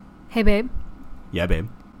Hey, babe. Yeah, babe.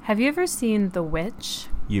 Have you ever seen The Witch?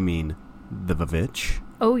 You mean The Vavitch?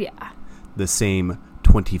 Oh, yeah. The same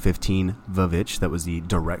 2015 Vavitch that was the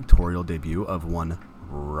directorial debut of one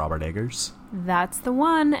Robert Eggers? That's the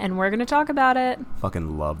one, and we're going to talk about it.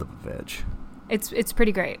 Fucking love The Vavitch. It's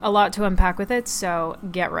pretty great. A lot to unpack with it, so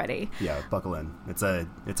get ready. Yeah, buckle in. It's a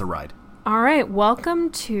ride. All right, welcome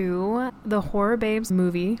to the Horror Babes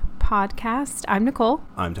movie podcast. I'm Nicole.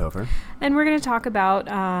 I'm Topher. And we're going to talk about,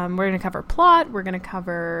 we're going to cover plot, we're going to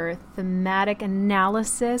cover thematic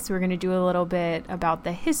analysis, we're going to do a little bit about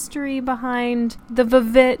the history behind the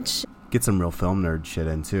Vavitch. Get some real film nerd shit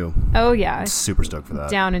in, too. Oh, yeah. I'm super stoked for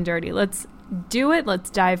that. Down and dirty. Let's do it. Let's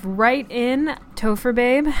dive right in. Topher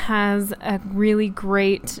Babe has a really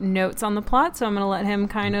great notes on the plot, so I'm going to let him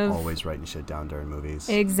kind of... Always writing shit down during movies.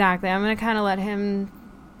 Exactly. I'm going to kind of let him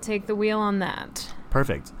take the wheel on that.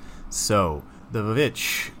 Perfect. So, The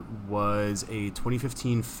Vavitch was a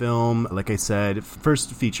 2015 film, like I said,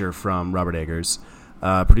 first feature from Robert Eggers,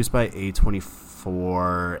 produced by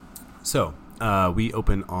A24. So, we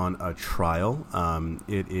open on a trial.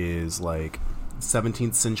 It is like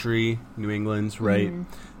 17th century New England, right?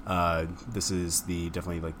 This is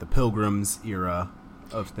definitely like the Pilgrims era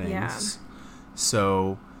of things. Yeah.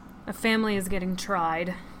 So, a family is getting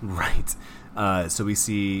tried. Right. So we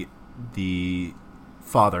see the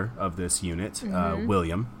father of this unit,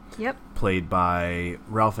 William. Yep. Played by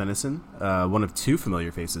Ralph Ineson, one of two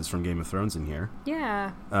familiar faces from Game of Thrones in here.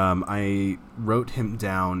 Yeah. I wrote him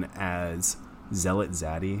down as Zealot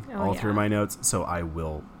Zaddy through my notes, so I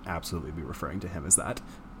will absolutely be referring to him as that.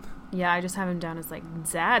 Yeah, I just have him down as like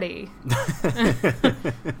Zaddy.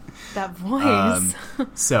 That voice.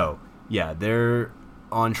 So, yeah, they're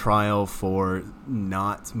on trial for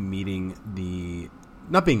not being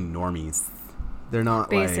normies. They're not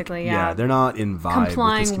basically, they're not in vibe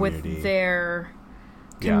complying with this community. with their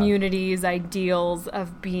community's ideals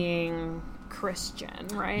of being Christian,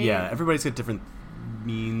 right? Yeah, everybody's got different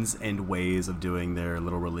means and ways of doing their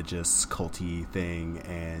little religious culty thing,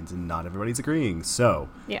 and not everybody's agreeing. So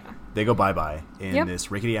yeah, they go bye-bye in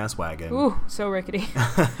this rickety-ass wagon. Ooh, so rickety.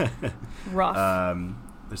 Rough.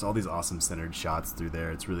 There's all these awesome centered shots through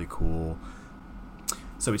there. It's really cool.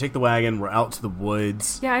 So we take the wagon. We're out to the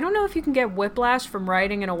woods. Yeah, I don't know if you can get whiplash from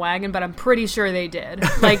riding in a wagon, but I'm pretty sure they did.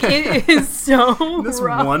 Like, it is so This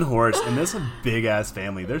rough. one horse, and this a big-ass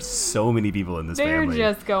family. There's so many people in this family.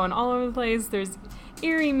 They're just going all over the place. There's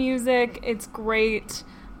eerie music. It's great.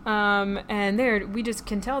 And we just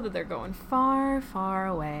can tell that they're going far, far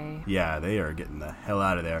away. Yeah, they are getting the hell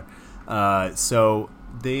out of there. So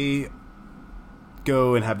they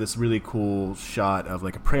go and have this really cool shot of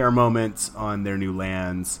like a prayer moment on their new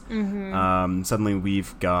lands. Suddenly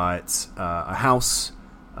we've got a house.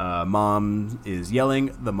 Mom is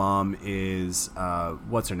yelling. The mom is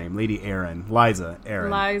what's her name? Lady Aaron. Liza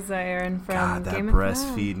Aaron from Game of Thrones.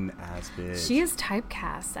 breastfeeding ass bitch. She is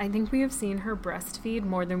typecast. I think we have seen her breastfeed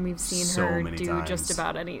more than we've seen her do times. just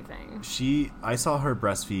about anything. I saw her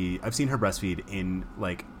breastfeed. I've seen her breastfeed in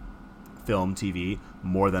like film, TV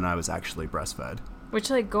more than I was actually breastfed. Which,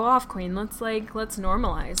 like, go off, queen. Let's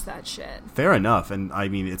normalize that shit. Fair enough. And I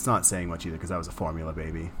mean, it's not saying much either because that was a formula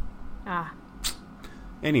baby.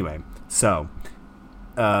 Anyway, so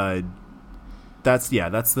that's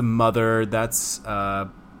the mother. That's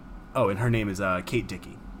and her name is Kate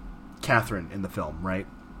Dickie, Catherine in the film, right?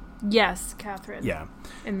 Yes, Catherine. Yeah,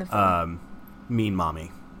 in the film. Mean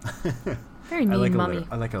mommy. Very mean mommy.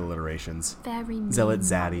 I like alliterations. Very mean. Zealot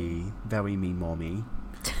Zaddy. Very mean mommy.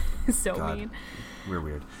 So God, mean. We're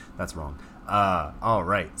weird. That's wrong. All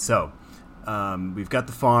right. So we've got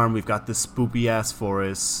the farm. We've got the spoopy ass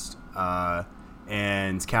forest.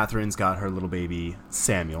 And Catherine's got her little baby,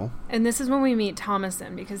 Samuel. And this is when we meet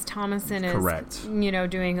Thomasin, because Thomasin is, correct,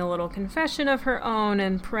 doing a little confession of her own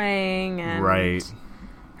and praying, and right.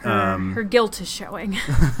 Her guilt is showing.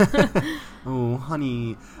 Oh,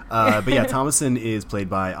 honey. But yeah, Thomasin is played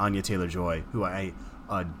by Anya Taylor-Joy, who I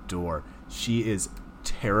adore. She is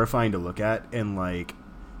terrifying to look at in like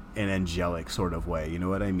an angelic sort of way. You know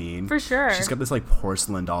what I mean? For sure. She's got this like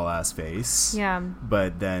porcelain doll ass face. Yeah.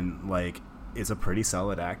 But then like is a pretty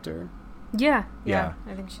solid actor. Yeah. I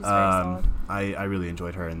think she's very solid. I really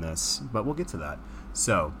enjoyed her in this, but we'll get to that.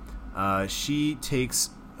 So, she takes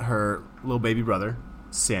her little baby brother,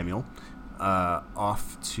 Samuel,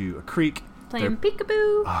 off to a creek. Playing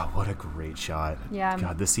peekaboo. Oh, what a great shot. Yeah.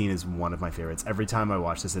 God, this scene is one of my favorites. Every time I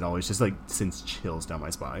watch this, it always just like sends chills down my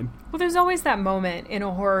spine. Well, there's always that moment in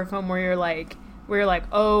a horror film where you're like,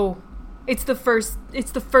 oh, it's the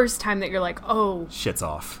first time that you're like, oh. Shit's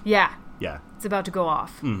off. Yeah. Yeah. It's about to go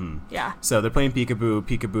off. Mm-hmm. Yeah. So they're playing peekaboo,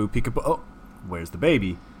 peekaboo, peekaboo. Oh, where's the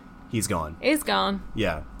baby? he's gone. He's gone.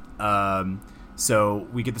 Yeah. So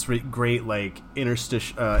we get this great like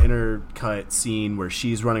intercut scene where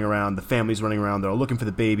she's running around, the family's running around, they're all looking for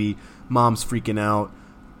the baby, mom's freaking out,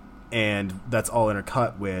 and that's all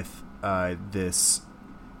intercut with this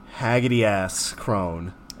haggity ass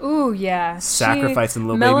crone. Ooh, yeah. Sacrificing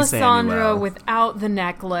little baby Samuel. Melisandre without the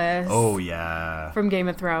necklace. Oh, yeah. From Game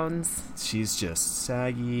of Thrones. She's just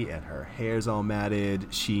saggy and her hair's all matted.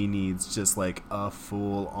 She needs just like a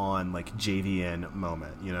full-on like JVN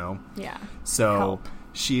moment, you know? Yeah. So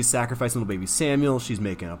she's sacrificing little baby Samuel. She's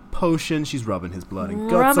making a potion. She's rubbing his blood and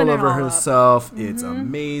guts all over herself. It's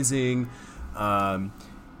amazing.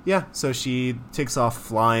 Yeah, so she takes off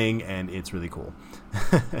flying, and it's really cool.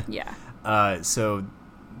 Yeah. So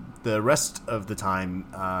the rest of the time,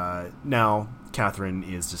 now Catherine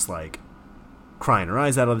is just like crying her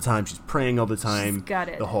eyes out all the time. She's praying all the time. She's got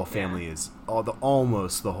it. The whole family is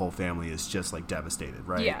almost the whole family is just like devastated,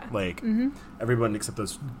 right? Yeah. Like everyone except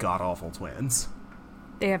those god awful twins.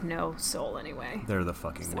 They have no soul anyway. They're the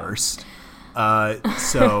fucking worst.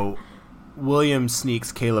 So William sneaks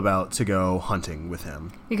Caleb out to go hunting with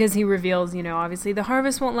him. Because he reveals, obviously the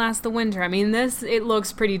harvest won't last the winter. I mean, it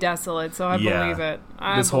looks pretty desolate, so I believe it.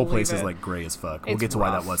 This whole place is like gray as fuck. We'll get to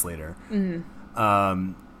why that was later.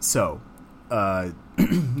 So,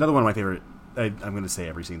 another one of my favorite, I'm going to say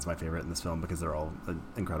every scene's my favorite in this film because they're all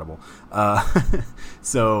incredible.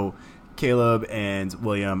 So Caleb and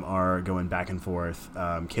William are going back and forth.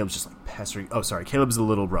 Caleb's just like pestering. Oh, sorry. Caleb's the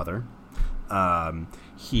little brother.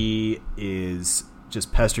 He is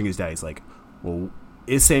just pestering his dad. He's like, well,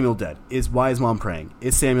 is Samuel dead? Why is mom praying?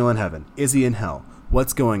 Is Samuel in heaven? Is he in hell?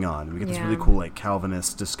 What's going on? And we get this really cool like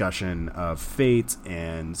Calvinist discussion of fate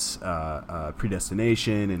and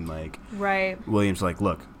predestination, and like William's like,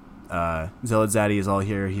 look, Zealot Zaddy is all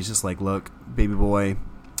here. He's just like, look, baby boy,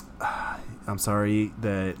 I'm sorry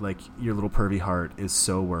that like your little pervy heart is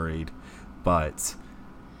so worried, but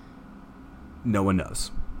no one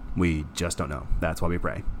knows. We just don't know. That's why we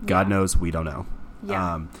pray. God knows, we don't know.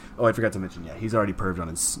 Yeah. I forgot to mention, he's already perved on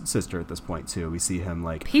his sister at this point, too. We see him,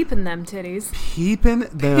 like... Peeping them titties. Peeping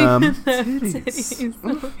them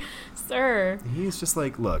titties. Sir. He's just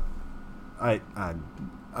like, look, I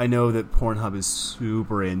know that Pornhub is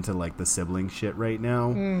super into, like, the sibling shit right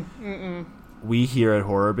now. We here at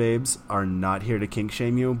Horror Babes are not here to kink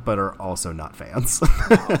shame you, but are also not fans.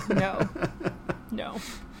 No.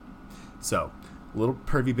 So... little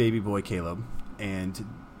pervy baby boy Caleb and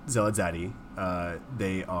Zealot Zaddy,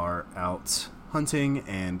 they are out hunting,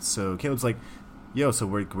 and so Caleb's like, yo, so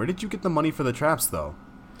where did you get the money for the traps, though?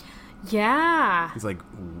 Yeah. He's like,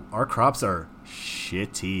 our crops are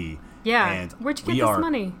shitty. Yeah. And where'd you get this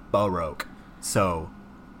money? Baroque. So,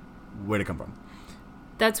 where'd it come from?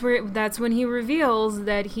 That's when he reveals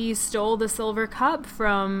that he stole the silver cup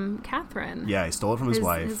from Catherine. Yeah, he stole it from his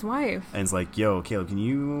wife. His wife. And it's like, yo, Caleb, can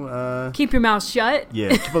you... keep your mouth shut?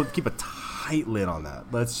 Yeah, keep a tight lid on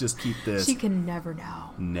that. Let's just keep this... She can never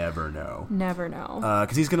know. Never know. Never know.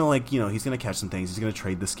 Because he's going to, he's going to catch some things. He's going to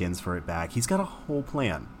trade the skins for it back. He's got a whole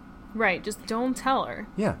plan. Right, just don't tell her.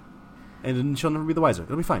 Yeah. And then she'll never be the wiser.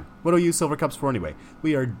 It'll be fine. What do we use silver cups for anyway?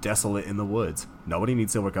 We are desolate in the woods. Nobody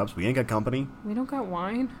needs silver cups. We ain't got company. We don't got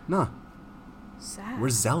wine? Nah. Sad.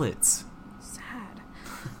 We're zealots. Sad.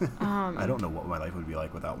 I don't know what my life would be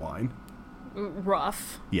like without wine.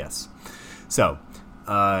 Rough. Yes. So,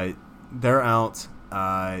 they're out,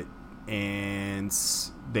 and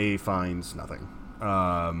they find nothing.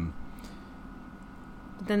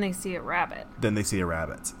 Then they see a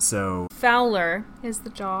rabbit. So Fowler is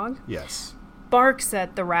the dog. Yes. Barks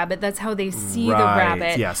at the rabbit. That's how they see the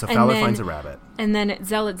rabbit. Yeah, so Fowler finds a rabbit. And then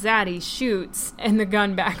Zealot Zaddy shoots, and the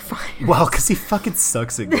gun backfires. Well, because he fucking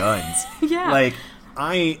sucks at guns. Yeah. Like,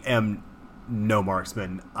 I am no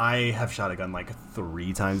marksman. I have shot a gun like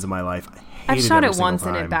 3 times in my life. I've shot it once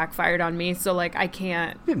and it backfired on me, so like I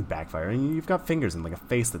can't. It didn't backfire. I mean, you've got fingers and like a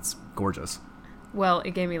face that's gorgeous. Well,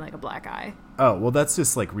 it gave me like a black eye. Oh, well, that's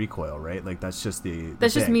just like recoil, right? Like that's just the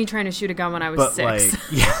That's just me trying to shoot a gun when I was 6. Like,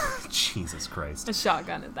 yeah, Jesus Christ. A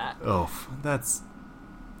shotgun at that. Oh, that's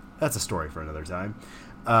a story for another time.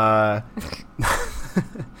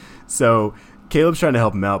 So Caleb's trying to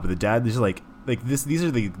help him out, but the dad is like this. These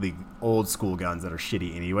are the old school guns that are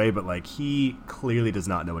shitty anyway, but like he clearly does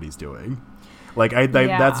not know what he's doing. Like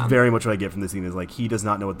that's very much what I get from this scene is like he does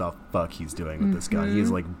not know what the fuck he's doing with this gun. He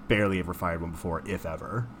has like barely ever fired one before, if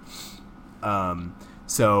ever.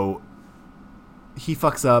 So he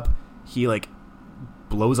fucks up. He like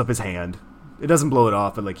blows up his hand. It doesn't blow it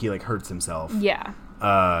off, but like he like hurts himself. Yeah.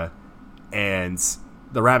 And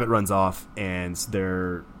the rabbit runs off, and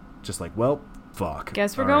they're just like, well, fuck.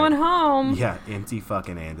 Guess we're All going right. home. Yeah, empty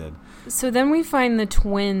fucking handed. So then we find the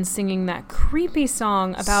twins singing that creepy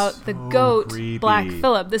song about the goat, creepy. Black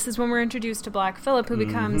Phillip. This is when we're introduced to Black Phillip, who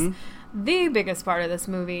becomes Mm-hmm. the biggest part of this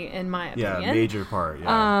movie, in my opinion. Yeah, major part.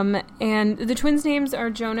 Yeah, And the twins' names are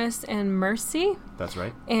Jonas and Mercy. that's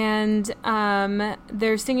right. And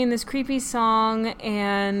they're singing this creepy song,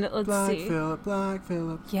 and let's Black see. Phillip, Black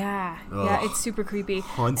Phillip. Yeah, Ugh. it's super creepy.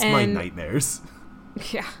 Haunts and, my nightmares.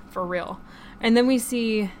 Yeah, for real. And then we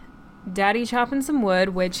see Daddy chopping some wood,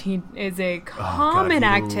 which is a common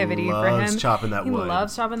activity for him. Chopping that He wood.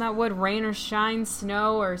 loves chopping that wood, rain or shine,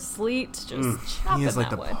 snow or sleet, just chopping He is like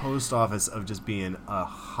that the wood. post office of just being a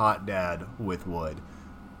hot dad with wood.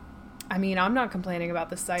 I mean, I'm not complaining about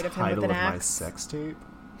the sight of him Title with an of my axe. sex tape.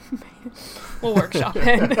 We'll workshop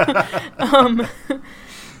it.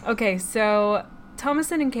 Okay, so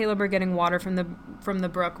Thomasin and Caleb are getting water from the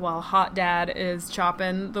brook while Hot Dad is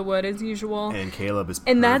chopping the wood as usual. And Caleb is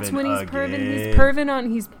And that's when he's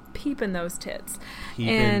perving. He's peeping those tits.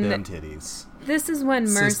 Peeping and them titties. This is when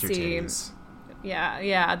Sister Mercy. titties.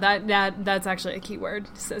 Yeah, that's actually a key word.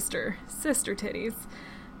 Sister titties.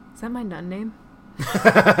 Is that my nun name?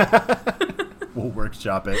 We'll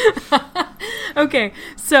workshop it. Okay,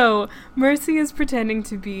 so Mercy is pretending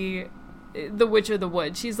to be the Witch of the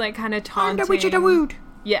Wood. She's like kind of taunting. I'm the Witch of the Wood.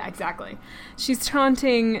 Yeah, exactly. She's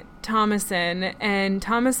taunting Thomasin, and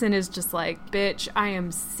Thomasin is just like, bitch, I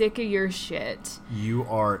am sick of your shit. You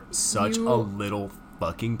are such You a little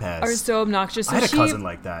fucking pest. Are so obnoxious. So I had a cousin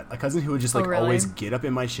like that. A cousin who would just like really? always get up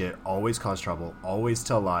in my shit, always cause trouble, always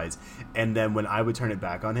tell lies. And then when I would turn it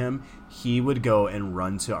back on him, he would go and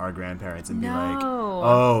run to our grandparents and be like,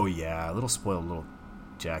 oh yeah, a little spoiled little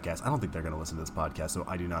jackass. I don't think they're going to listen to this podcast, so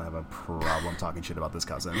I do not have a problem talking shit about this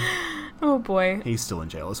cousin. Oh boy. He's still in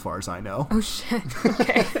jail as far as I know. Oh shit.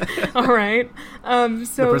 Okay. All right.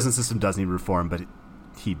 So the prison system does need reform, but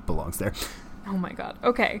he belongs there. Oh my god.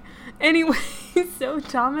 Okay. Anyway, so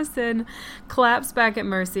Thomasin claps back at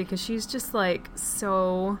Mercy because she's just like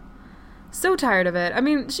so tired of it. I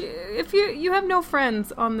mean, if you have no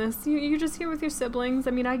friends on this, you're just here with your siblings.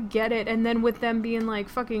 I mean, I get it. And then with them being like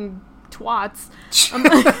fucking twats,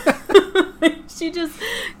 she just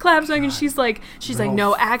claps back and she's like,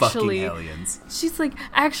 no, actually, she's like,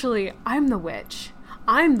 actually, I'm the witch.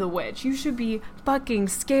 You should be fucking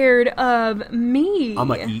scared of me. I'm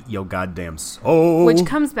gonna eat your goddamn soul. Which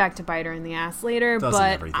comes back to bite her in the ass later.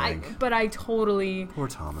 Doesn't but I totally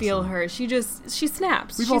feel her. She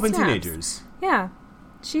snaps. We've all been teenagers. Yeah.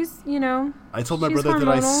 She's, I told my she's brother that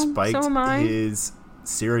I hormonal. spiked So am I. his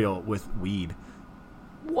cereal with weed.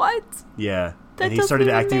 What? Yeah. That and he doesn't started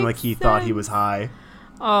even acting make like he thought he sense. was high.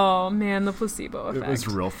 Oh, man, the placebo effect. It was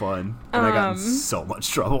real fun. And I got in so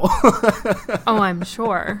much trouble. Oh, I'm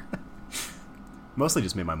sure. Mostly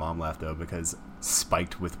just made my mom laugh, though, because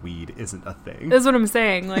spiked with weed isn't a thing. That's what I'm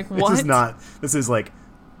saying. Like, what? This is like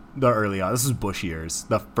the early on. This is Bush years,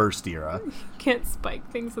 the first era. You can't spike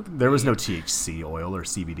things with There was weed. no THC oil or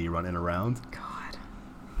CBD running around. God.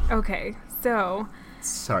 Okay, so...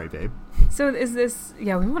 Sorry, babe. So is this...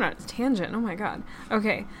 Yeah, we went on a tangent. Oh, my God.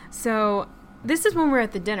 Okay, so this is when we're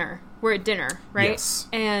at the dinner. We're at dinner, right? Yes.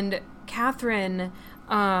 And Catherine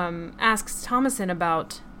asks Thomasin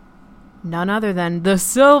about none other than the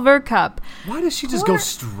silver cup. Why does she just go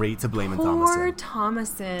straight to blaming Thomasin? Poor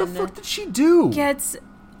Thomasin. What the fuck did she do? Gets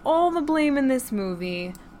all the blame in this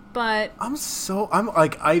movie, but...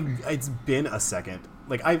 it's been a second.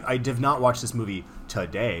 Like, I have not watched this movie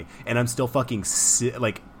today, and I'm still fucking,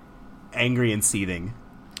 angry and seething.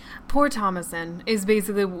 Poor Thomasin is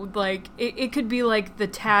basically, like, it could be, like, the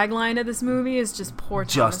tagline of this movie is just poor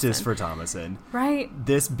Thomasin. Justice for Thomasin. Right?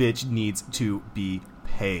 This bitch needs to be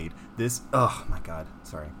paid. Oh my god.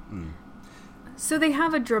 Sorry. So they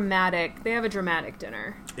have a dramatic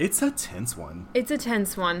dinner. It's a tense one. It's a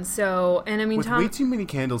tense one, so, and I mean, With way too many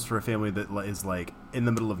candles for a family that is, like, in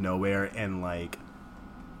the middle of nowhere and, like...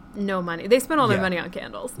 No money. They spent all their money on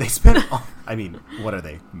candles. They spent I mean, what are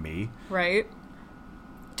they? Me? Right?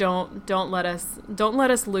 Don't let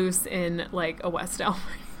us loose in, like, a West Elm.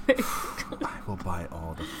 I will buy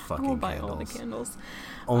all the fucking candles. I will buy all the candles.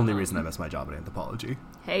 Only reason I missed my job at Anthropology.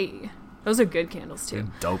 Hey, those are good candles too.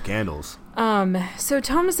 Dope candles. So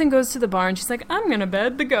Thomasin goes to the bar and she's like, I'm gonna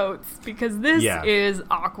bed the goats because this is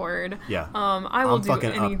awkward. Yeah. I will do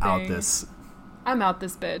anything. out this. I'm out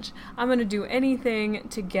this bitch. I'm gonna do anything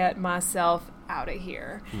to get myself out of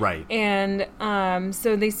here. Right. And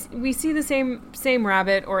so we see the same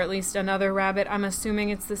rabbit, or at least another rabbit. I'm assuming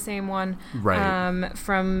it's the same one. Right.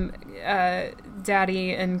 From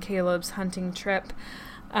Daddy and Caleb's hunting trip.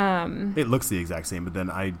 It looks the exact same, but then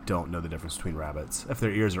I don't know the difference between rabbits. If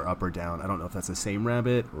their ears are up or down, I don't know if that's the same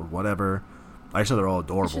rabbit or whatever. I just know they're all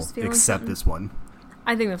adorable, except something. this one.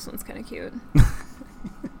 I think this one's kind of cute.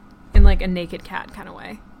 In like a naked cat kind of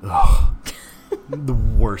way. Ugh. The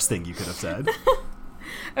worst thing you could have said.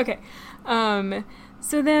 Okay.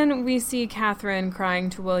 So then we see Catherine crying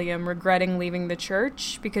to William, regretting leaving the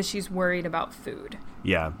church because she's worried about food.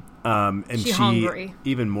 Yeah. And she's hungry.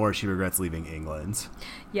 Even more, she regrets leaving England.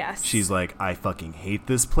 Yes. She's like, I fucking hate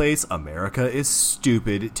this place. America is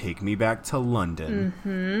stupid. Take me back to London.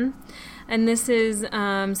 Mm-hmm. And this is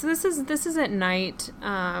this is at night.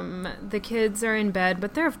 The kids are in bed,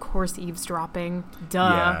 but they're of course eavesdropping. Duh.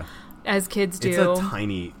 Yeah. As kids do. It's a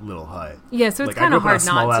tiny little hut. Yeah, so it's kind of hard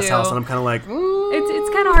not to. I grew up in a small-ass house, and I'm kind of like, It's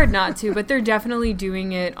kind of hard not to, but they're definitely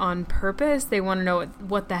doing it on purpose. They want to know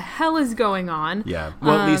what the hell is going on. Yeah.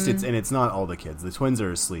 Well, at least it's not all the kids. The twins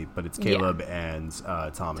are asleep, but it's Caleb and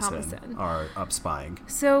Thomasin are up spying.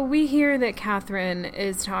 So we hear that Catherine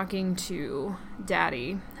is talking to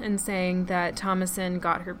Daddy and saying that Thomasin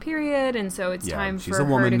got her period, and so it's time for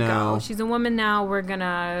her to go. She's a woman now. We're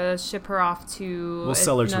gonna ship her off to. We'll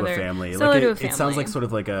sell her to a family. It sounds like sort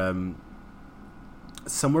of like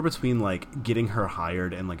somewhere between like getting her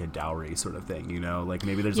hired and like a dowry sort of thing, you know, like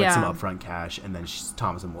maybe there's like some upfront cash and then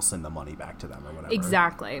Thomasin will send the money back to them or whatever.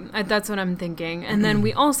 Exactly. That's what I'm thinking. And then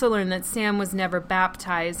we also learn that Sam was never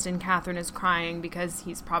baptized and Catherine is crying because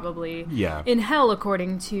he's probably in hell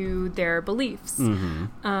according to their beliefs.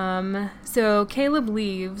 Mm-hmm. So Caleb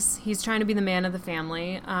leaves. He's trying to be the man of the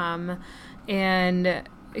family. And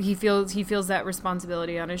he feels that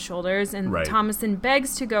responsibility on his shoulders, and Thomasin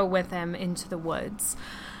begs to go with him into the woods,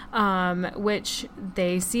 which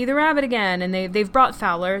they see the rabbit again, and they've brought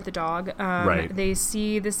Fowler, the dog. They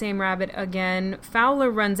see the same rabbit again. Fowler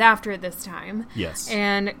runs after it this time. Yes.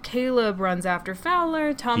 And Caleb runs after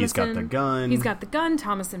Fowler. He's got the gun.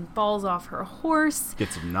 Thomasin falls off her horse.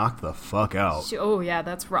 Gets knocked the fuck out.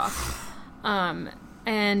 That's rough.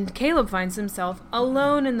 And Caleb finds himself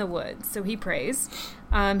alone in the woods, so he prays.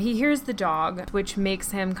 He hears the dog, which makes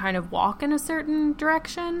him kind of walk in a certain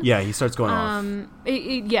direction. Yeah, he starts going off.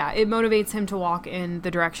 It motivates him to walk in the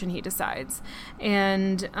direction he decides.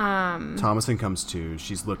 And Thomasin comes to.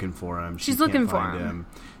 She's looking for him. She's looking for him.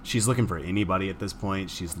 She's looking for anybody at this point.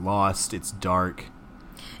 She's lost. It's dark.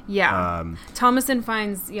 Yeah. Thomasin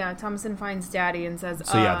finds Daddy and says...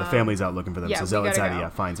 So the family's out looking for them. So Zealot Daddy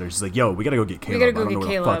finds her. She's like, yo, we gotta go get Caleb. I don't know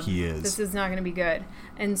where the fuck he is. This is not gonna be good.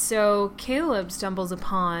 And so Caleb stumbles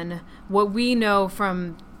upon what we know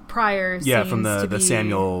from prior scenes. Yeah, from the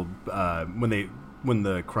Samuel... when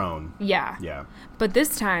the crone. Yeah. Yeah. But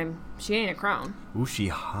this time, she ain't a crone. Ooh, she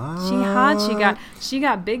hot. She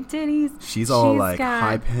got big titties. She's all like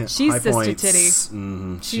high points. She's sister titty.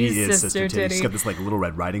 Mm-hmm. She is sister titty. She's got this like Little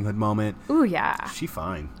Red Riding Hood moment. Ooh, yeah. She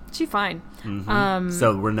fine. Mm-hmm.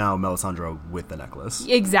 So we're now Melisandre with the necklace.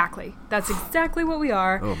 Exactly. That's exactly what we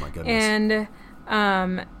are. Oh my goodness.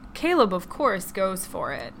 And Caleb, of course, goes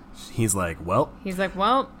for it. He's like, well,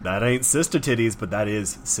 that ain't sister titties, but that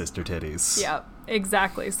is sister titties. Yep,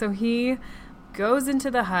 exactly. So he goes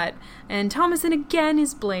into the hut, and Thomasin again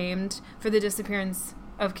is blamed for the disappearance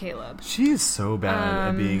of Caleb. She is so bad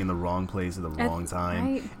at being in the wrong place at the wrong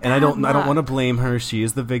time. And I don't want to blame her. She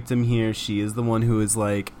is the victim here. She is the one who is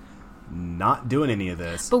like not doing any of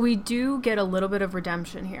this. But we do get a little bit of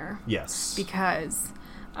redemption here. Yes. Because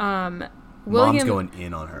Mom's going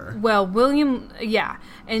in on her. Well, William,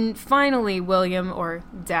 and finally William, or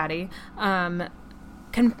Daddy,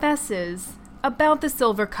 confesses about the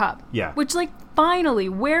silver cup. Yeah. Which, like, finally,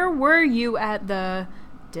 where were you at the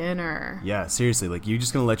dinner? Yeah, seriously, like, you're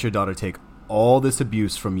just gonna let your daughter take all this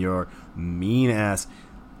abuse from your mean-ass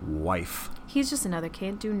wife. He's just another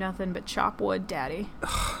can't do nothing but chop wood daddy.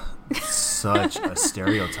 Such a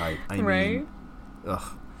stereotype. I mean,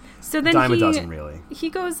 ugh. So then dime a dozen, really.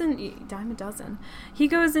 Dime a dozen. He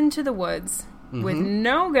goes into the woods with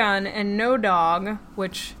no gun and no dog,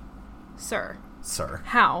 which, sir.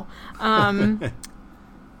 How?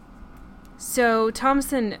 So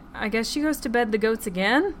Thomasin, I guess she goes to bed the goats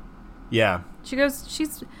again? Yeah.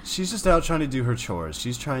 She's just out trying to do her chores.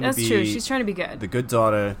 She's trying to be... That's true. She's trying to be good. The good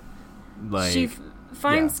daughter, like... She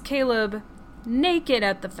finds Caleb naked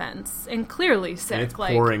at the fence and clearly sick. And it's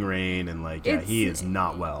pouring rain and he is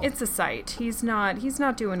not well. It's a sight. He's not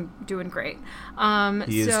doing great.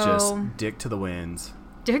 He is just dick to the wind.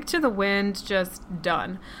 Dick to the wind, just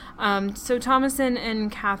done. So Thomasin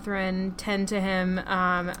and Catherine tend to him. There's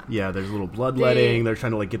a little bloodletting. They're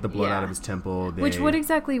trying to get the blood out of his temple. What does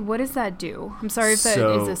that do? I'm sorry if that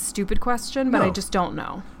is a stupid question, but I just don't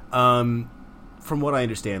know. from what I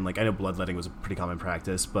understand, like I know bloodletting was a pretty common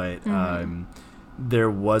practice, but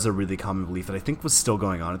there was a really common belief that I think was still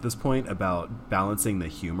going on at this point about balancing the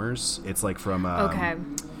humors. It's like from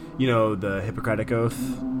the Hippocratic Oath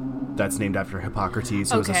that's named after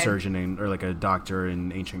Hippocrates, who was a surgeon or like a doctor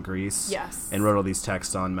in ancient Greece. Yes. And wrote all these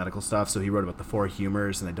texts on medical stuff. So he wrote about the 4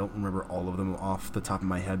 humors, and I don't remember all of them off the top of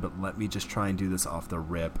my head, but let me just try and do this off the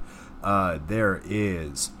rip. There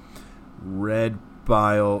is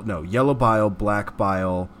yellow bile, black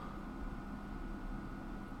bile,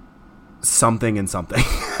 something and something.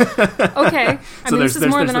 Okay. This is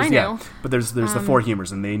more than I knew. Yeah. But there's the 4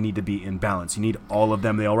 humors, and they need to be in balance. You need all of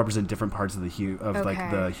them. They all represent different parts of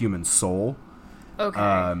like the human soul. Okay.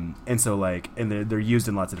 And so like, and they're used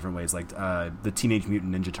in lots of different ways. Like the Teenage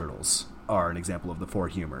Mutant Ninja Turtles are an example of the 4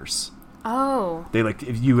 humors. Oh. They like,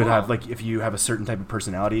 if you would have like, if you have a certain type of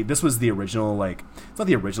personality, this was the original, like, it's not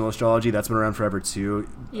the original astrology, that's been around forever too.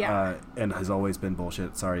 Yeah. And has always been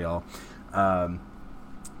bullshit. Sorry, y'all.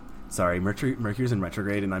 Sorry, Mercury's in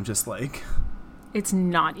retrograde, and I'm just like... It's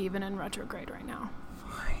not even in retrograde right now.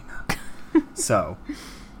 Fine. So,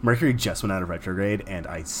 Mercury just went out of retrograde, and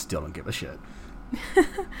I still don't give a shit.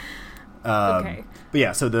 Okay. But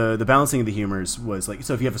yeah, so the balancing of the humors was like...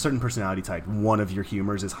 So if you have a certain personality type, one of your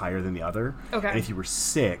humors is higher than the other. Okay. And if you were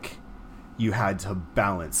sick, you had to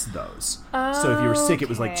balance those. So if you were sick, it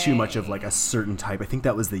was like too much of like a certain type. I think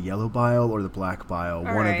that was the yellow bile or the black bile.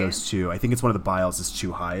 One of those two. I think it's one of the biles is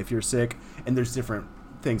too high if you're sick. And there's different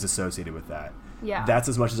things associated with that. Yeah. That's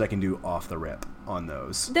as much as I can do off the rip on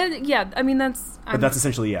those. But that's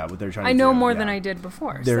essentially, what they're trying to do. I know more than I did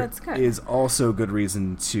before, so that's good. There is also good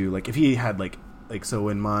reason to, like, if he had, like so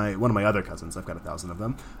in one of my other cousins, I've got 1,000 of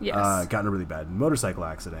them, got in a really bad motorcycle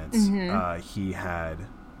accident. He had...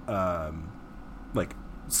 like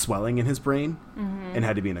swelling in his brain and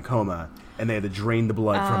had to be in a coma, and they had to drain the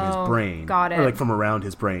blood from his brain, or like from around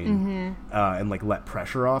his brain, and like let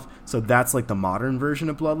pressure off. So that's like the modern version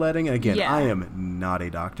of bloodletting. And again, I am not a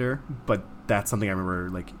doctor, but that's something I remember.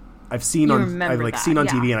 Like I've seen seen on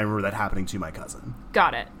TV, and I remember that happening to my cousin.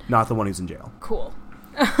 Got it. Not the one who's in jail. Cool.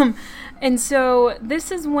 And so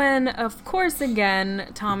this is when, of course,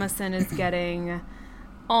 again, Thomasin is getting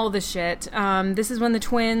all the shit. This is when the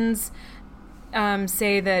twins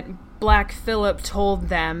say that Black Phillip told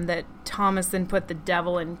them that Thomasin put the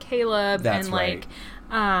devil in Caleb. That's and like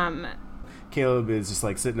right. Caleb is just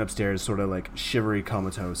like sitting upstairs, sort of like shivery,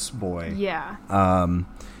 comatose boy. Yeah.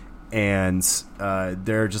 And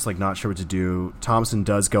they're just like not sure what to do. Thomasin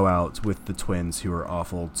does go out with the twins, who are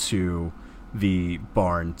awful, to the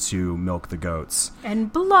barn to milk the goats,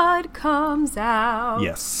 and blood comes out.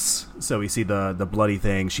 Yes. So we see the bloody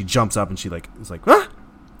thing. She jumps up and she like is like, ah!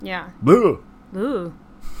 Yeah. Boo. Ooh.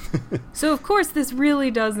 So of course this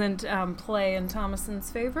really doesn't play in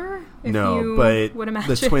Thomasin's favor. But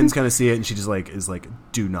the twins kind of see it, and she just like is like,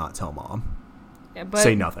 do not tell mom. Yeah, but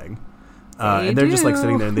say nothing. And they're just like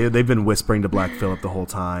sitting there, and they've been whispering to Black Phillip the whole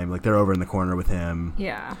time. Like they're over in the corner with him.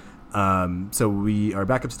 Yeah. So we are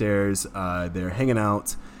back upstairs. They're hanging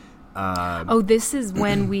out. This is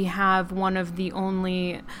when we have one of the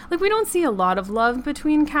only... Like, we don't see a lot of love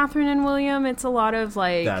between Catherine and William. It's a lot of,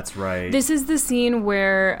 like... That's right. This is the scene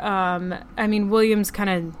where, William's kind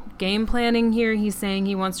of game planning here. He's saying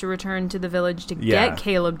he wants to return to the village to get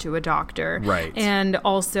Caleb to a doctor. Right. And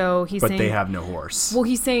also he's saying... But they have no horse. Well,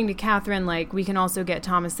 he's saying to Catherine, like, we can also get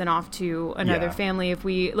Thomasin off to another family if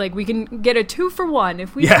we... Like, we can get a 2-for-1.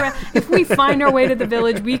 If we find our way to the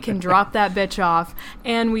village, we can drop that bitch off,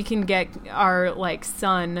 and we can get our, like,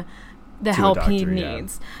 son... the help he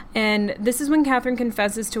needs. And this is when Catherine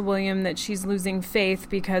confesses to William that she's losing faith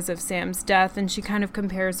because of Sam's death, and she kind of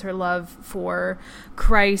compares her love for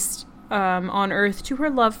Christ on earth to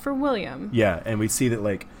her love for William. Yeah, and we see that,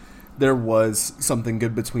 like, there was something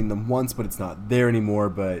good between them once, but it's not there anymore.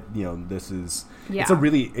 But, you know, this is... Yeah. It's a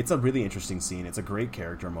really interesting scene. It's a great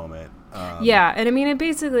character moment. And I mean, it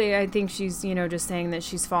basically, I think she's, just saying that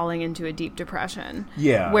she's falling into a deep depression.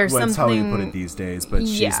 Yeah, that's how you put it these days. But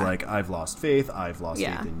she's like, I've lost faith. I've lost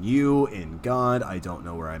faith in you, in God. I don't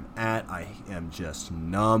know where I'm at. I am just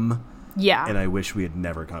numb. Yeah. And I wish we had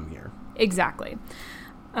never come here. Exactly.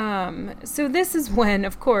 So this is when,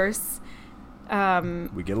 of course...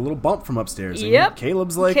 we get a little bump from upstairs. And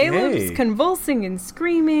Caleb's like, Caleb's convulsing and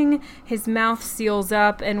screaming. His mouth seals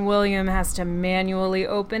up, and William has to manually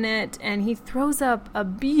open it, and he throws up a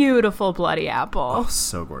beautiful bloody apple. Oh,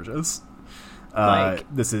 so gorgeous.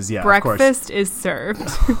 This is, breakfast is served.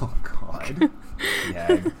 Oh, God.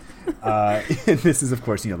 This is, of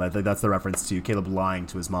course, that's the reference to Caleb lying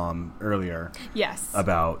to his mom earlier. Yes.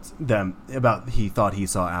 About he thought he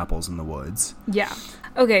saw apples in the woods. Yeah.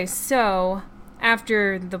 Okay, so...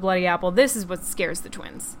 after the bloody apple, this is what scares the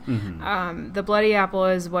twins. The bloody apple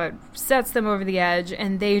is what sets them over the edge,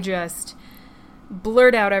 and they just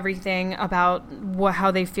blurt out everything about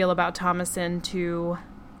how they feel about Thomasin to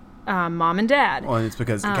mom and dad. Well, and it's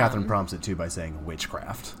because Catherine prompts it too by saying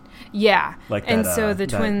witchcraft. Yeah. Like that, and so the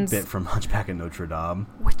that twins bit from Hunchback of Notre Dame.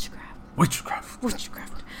 Witchcraft.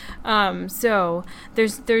 So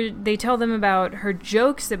they tell them about her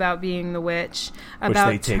jokes about being the witch, about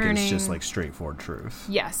which they take turning, as just like straightforward truth.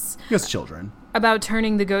 Yes. Because children. About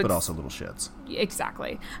turning the goats, but also little shits.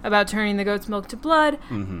 Exactly. About turning the goat's milk to blood,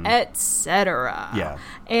 etc. Yeah.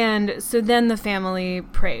 And so then the family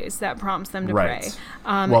prays. That prompts them to pray.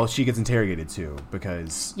 Well, she gets interrogated too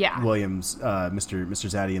because William's Mr.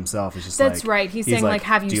 Zaddy himself is just that's right. He's saying like,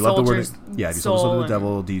 have you sold your soul? Yeah, have you sold to the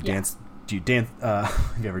devil? Do you dance? Do you dance?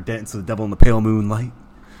 Have you ever danced with the devil in the pale moonlight?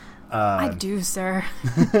 I do, sir.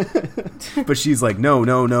 But she's like, no.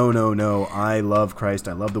 I love Christ.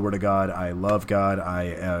 I love the Word of God. I love God.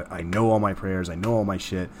 I know all my prayers. I know all my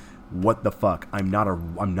shit. What the fuck? I'm not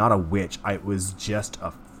a witch. It was just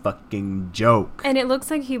a fucking joke. And it looks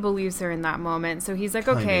like he believes her in that moment. So he's like,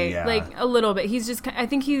 okay, kinda, yeah. like a little bit. He's just, I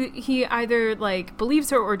think he either like believes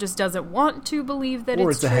her or just doesn't want to believe that or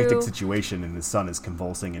it's true. true. Or it's a hectic situation and his son is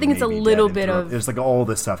convulsing. And I think it's a little bit of. There's like all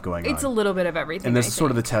this stuff going on. It's a little bit of everything. And this is sort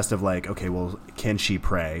of the test of like, okay, well, can she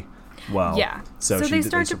pray? Well, yeah. So they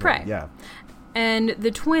start to pray. Yeah. And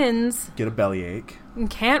the twins get a bellyache.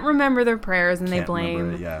 Can't remember their prayers, and they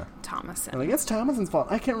blame Thomasin. They're like, it's Thomasin's fault.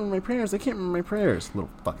 I can't remember my prayers. Little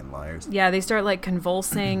fucking liars. Yeah, they start like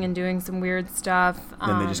convulsing and doing some weird stuff.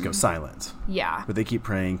 Then they just go silent. Yeah. But they keep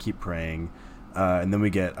praying. And then we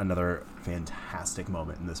get another fantastic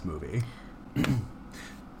moment in this movie.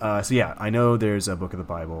 So yeah, I know there's a book of the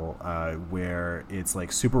Bible where it's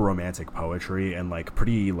like super romantic poetry and like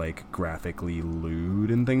pretty like graphically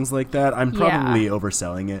lewd and things like that. I'm probably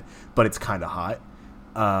overselling it, but it's kind of hot.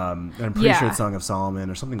 And I'm pretty sure it's Song of Solomon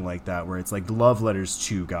or something like that, where it's like love letters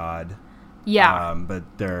to God. Yeah.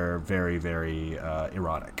 But they're very, very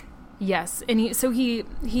erotic. Yes, and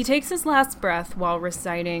he takes his last breath while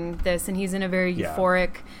reciting this, and he's in a very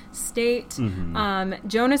euphoric state.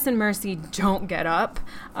 Jonas and Mercy don't get up,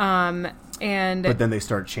 but then they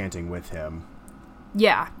start chanting with him.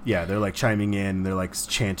 Yeah, they're like chiming in, they're like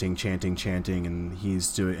chanting, and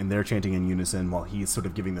and they're chanting in unison while he's sort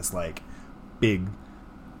of giving this like big,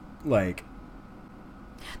 like.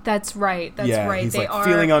 That's right. Right. He's like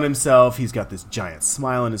feeling on himself. He's got this giant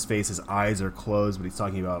smile on his face. His eyes are closed, but he's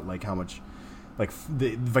talking about like how much, like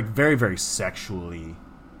very, very sexually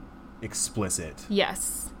explicit.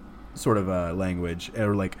 Yes. Sort of language,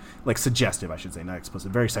 or like suggestive, I should say, not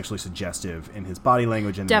explicit. Very sexually suggestive in his body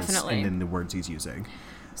language and definitely in the words he's using.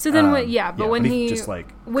 So then, when he just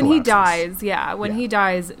like when collapses. he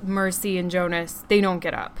dies, Mercy and Jonas, they don't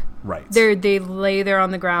get up. Right. They lay there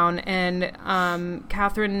on the ground, and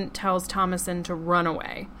Catherine tells Thomasin to run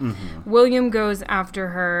away. William goes after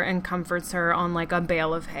her and comforts her on like a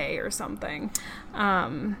bale of hay or something.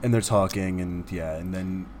 And they're talking, and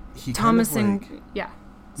then he Thomasin, kind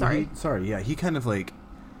of like, he kind of like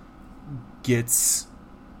gets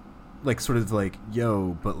like sort of like,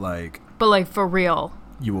 yo, but like for real.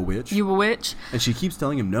 You a witch? You a witch? And she keeps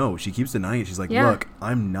telling him no. She keeps denying it. She's like, look,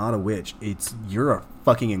 I'm not a witch. You're a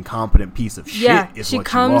fucking incompetent piece of shit. Yeah, you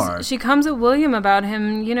are. She comes at William about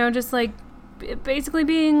him, just like basically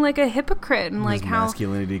being like a hypocrite and like his how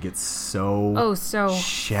masculinity gets so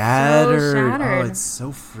shattered. Oh, it's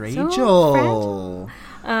so fragile.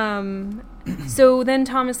 So then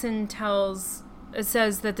Thomasin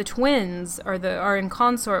says that the twins are in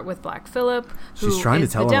consort with Black Phillip, who She's trying is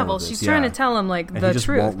to tell the him devil. all this, She's trying to tell him like and the he just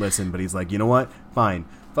truth. Won't listen, but he's like, you know what? Fine,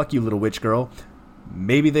 fuck you, little witch girl.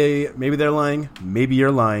 Maybe they're lying. Maybe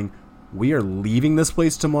you're lying. We are leaving this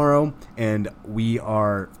place tomorrow, and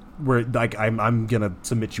we're like, I'm gonna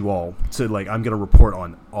submit you all to like, I'm gonna report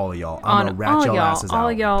on all of y'all. I'm gonna rat y'all asses out.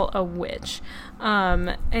 All y'all a witch. And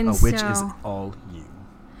a witch is all you.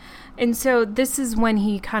 And so this is when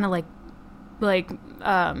he kind of like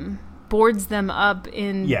boards them up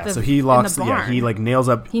in so he locks in the barn. He like nails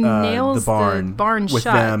up the barn with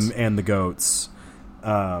shut. them and the goats.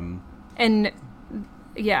 And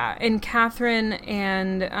Catherine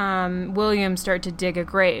and William start to dig a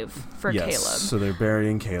grave for Caleb. So they're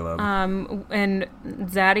burying Caleb. And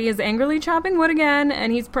Zaddy is angrily chopping wood again,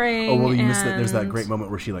 and he's praying. Oh, well, you missed that. There's that great moment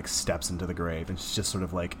where she like steps into the grave, and she's just sort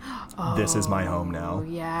of like, "This is my home now."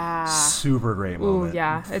 Yeah, super great moment. Ooh,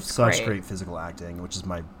 yeah, it's such great physical acting, which is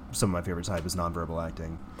some of my favorite type is nonverbal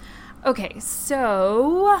acting. Okay,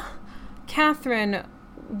 so Catherine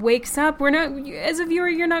wakes up. We're not, as a viewer,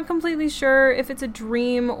 you're not completely sure if it's a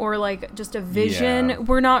dream or like just a vision. Yeah.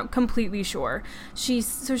 We're not completely sure. She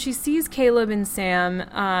sees Caleb and Sam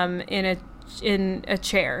in a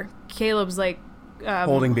chair. Caleb's like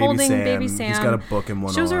holding baby Sam. He's got a book in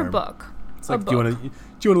one Shows arm. her a book. It's like, do you want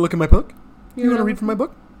to look at my book? You want to read from my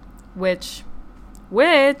book? Which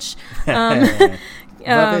The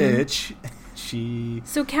bitch.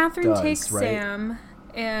 So Catherine does, takes right? Sam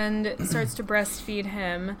and starts to breastfeed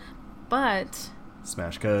him, but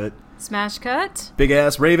Smash cut. Big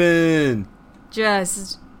ass Raven.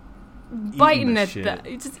 Just Eating biting the at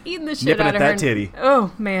shit. just eating the shit Nipping out at of that her. titty.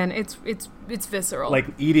 Oh man, it's visceral. Like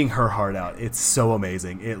eating her heart out. It's so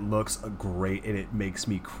amazing. It looks great and it makes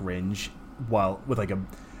me cringe while with like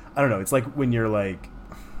I don't know, it's like when you're like,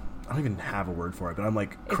 I don't even have a word for it, but I'm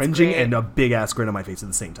like cringing great. and a big ass grin on my face at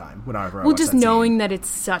the same time whenever I well, watch just that knowing scene. that it's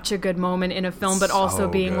such a good moment in a film, but So also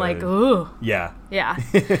being good. like, ugh. Yeah.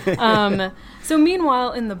 So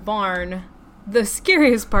meanwhile, in the barn, the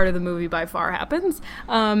scariest part of the movie by far happens.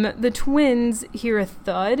 The twins hear a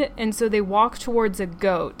thud, and so they walk towards a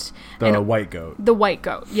goat. The white goat. The white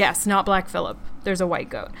goat, yes, not Black Phillip. There's a white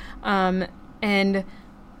goat. And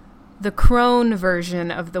the crone version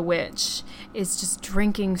of the witch is just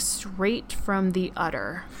drinking straight from the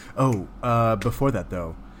udder. Oh, before that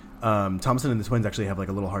though, Thomason and the twins actually have like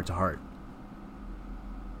a little heart to heart.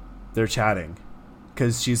 They're chatting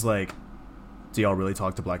because she's like, "Do y'all really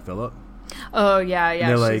talk to Black Phillip?" Oh yeah. And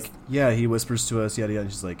they're like, "Yeah, he whispers to us, yada yada."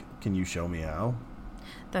 And she's like, "Can you show me how?"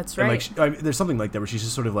 That's And right. like, there's something like that where she's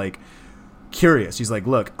just sort of like curious. She's like,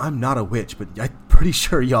 "Look, I'm not a witch, but I'm pretty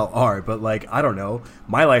sure y'all are. But like, I don't know.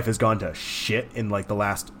 My life has gone to shit in like the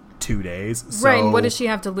last 2 days. So, right, and what does she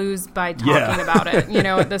have to lose by talking about it,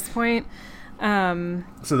 at this point?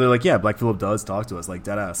 So they're like, yeah, Black Phillip does talk to us, like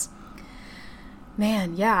deadass.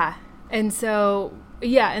 Man, yeah. And so,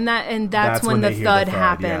 yeah, and that's when the thud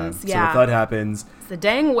happens. Yeah. So the thud happens. It's the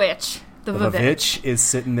dang witch. The Vavitch is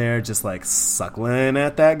sitting there just like suckling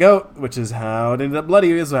at that goat, which is how it ended up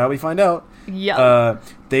bloody, is how we find out. Yeah.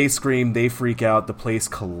 They scream, they freak out, the place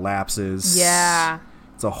collapses. Yeah.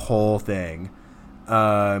 It's a whole thing.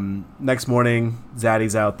 Next morning,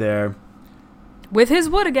 Zaddy's out there. With his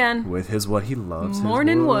wood again. With his wood. He loves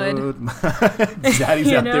morning his wood.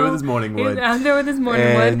 Zaddy's out there with his morning wood. He's out there with his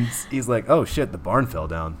morning wood. And he's like, oh shit, the barn fell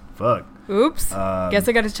down. Fuck. Oops. Guess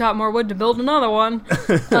I got to chop more wood to build another one.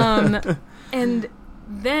 And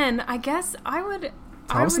then I guess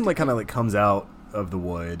Thomason like kind of like comes out of the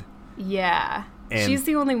wood. Yeah. And she's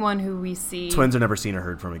the only one who we see. Twins are never seen or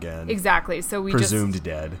heard from again. Exactly. So we presumed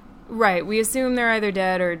dead. Right. We assume they're either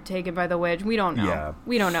dead or taken by the witch. We don't know. Yeah.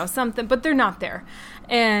 We don't know something, but they're not there.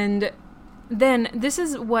 And then this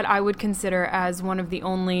is what I would consider as one of the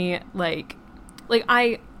only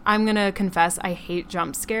I'm going to confess I hate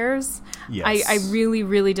jump scares. Yes. I really,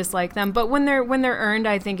 really dislike them. But when they're earned,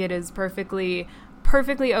 I think it is perfectly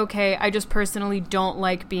okay. I just personally don't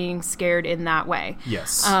like being scared in that way.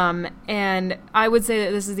 Yes. And I would say that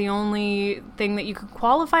this is the only thing that you could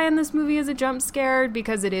qualify in this movie as a jump scare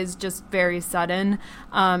because it is just very sudden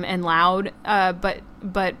and loud. But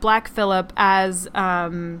Black Phillip as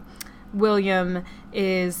William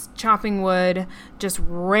is chopping wood just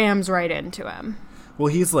rams right into him. Well,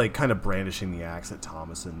 he's like kind of brandishing the axe at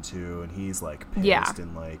Thomason too, and he's like pissed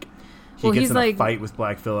and like he gets in a fight with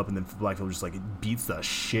Black Phillip, and then Black Phillip just like beats the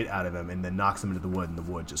shit out of him, and then knocks him into the wood, and the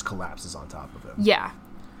wood just collapses on top of him. Yeah,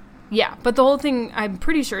 but the whole thing I'm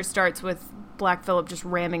pretty sure starts with Black Phillip just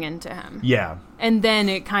ramming into him. Yeah, and then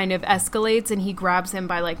it kind of escalates, and he grabs him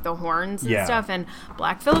by like the horns and stuff, and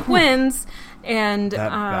Black Phillip wins. And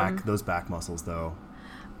those back muscles though,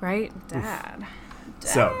 right, Dad.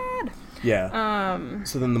 So. Yeah.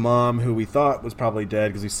 So then the mom, who we thought was probably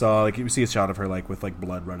dead, because we see a shot of her like with like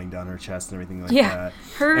blood running down her chest and everything like that.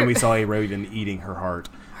 And we saw a Raven eating her heart.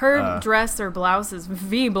 Her dress or blouse is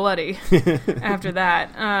bloody after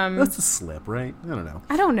that. That's a slip, right? I don't know.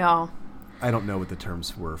 I don't know. I don't know what the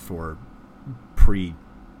terms were for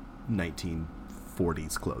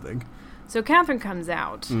pre-1940s clothing. So Catherine comes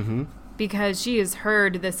out because she has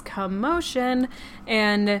heard this commotion,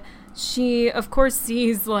 and she, of course,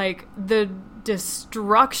 sees, like, the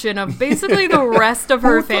destruction of basically the rest of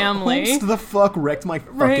her family. Who the fuck wrecked my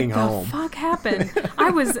fucking home? What the fuck happened?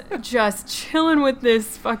 I was just chilling with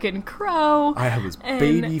this fucking crow. I was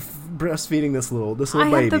breastfeeding this little baby.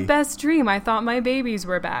 I had the best dream. I thought my babies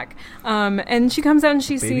were back. And she comes out and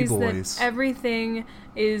she sees that everything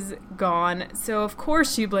is gone. So, of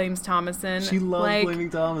course, she blames Thomason. She loves blaming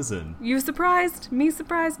Thomason. You surprised? Me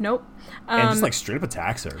surprised? Nope. And just, like, straight up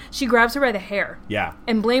attacks her. She grabs her by the hair. Yeah.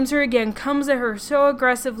 And blames her again, comes at her so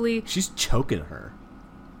aggressively. She's choking her.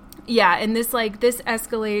 Yeah, and this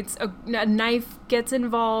escalates. A knife gets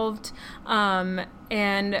involved, and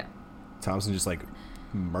Thomasin just like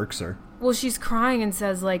murks her. Well, she's crying and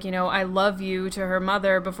says, like, you know, I love you to her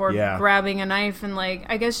mother before grabbing a knife. And, like,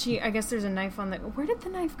 I guess there's a knife on the... Where did the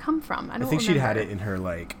knife come from? I think remember. She'd had it in her,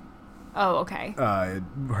 like... Oh, okay.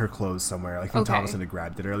 Her clothes somewhere. Like, Thomasin had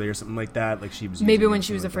grabbed it earlier or something like that. Like, she was... Maybe when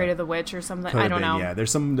she was afraid of the witch or something. I don't know. Yeah,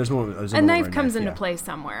 there's more... A knife comes into play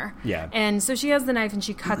somewhere. Yeah. And so she has the knife and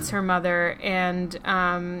she cuts her mother. And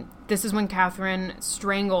this is when Catherine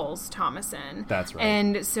strangles Thomasin. That's right.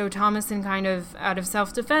 And so Thomasin kind of, out of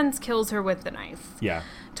self-defense, kills her with the knife. Yeah.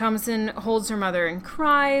 Thomasin holds her mother and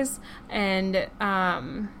cries. And...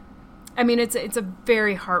 I mean, it's a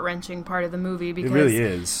very heart-wrenching part of the movie because... It really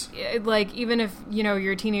is. Like, even if, you know,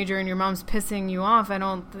 you're a teenager and your mom's pissing you off, I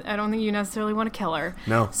don't think you necessarily want to kill her.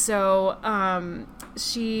 No. So,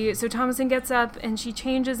 so Thomasin gets up and she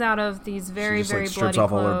changes out of these very, very bloody clothes. She strips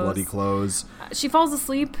off all her bloody clothes. She falls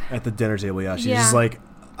asleep. At the dinner table, yeah. She's just like,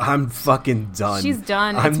 I'm fucking done. She's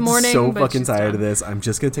done. It's morning, so but fucking tired of this. I'm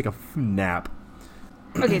just going to take a nap.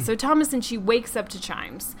 Okay, so Thomasin, she wakes up to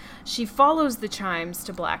chimes. She follows the chimes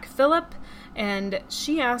to Black Phillip, and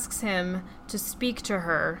she asks him to speak to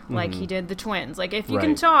her like he did the twins. Like, if you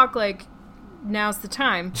can talk, like, now's the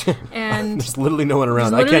time. And there's literally no one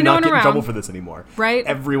around. I cannot get in trouble for this anymore. Right?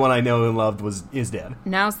 Everyone I know and loved is dead.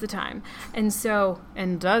 Now's the time. And so,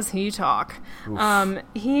 and does he talk?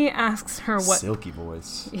 He asks her what... Silky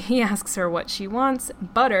voice. He asks her what she wants.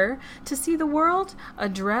 Butter, to see the world, a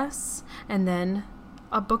dress, and then...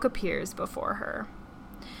 a book appears before her,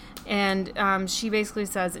 and she basically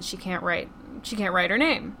says that she can't write her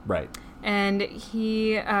name. Right. And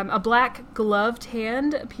he, a black gloved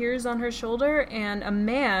hand appears on her shoulder, and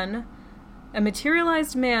a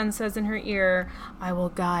materialized man says in her ear, "I will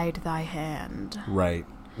guide thy hand." Right.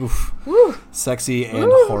 Oof. Woo. Sexy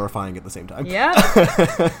and horrifying at the same time. Yeah.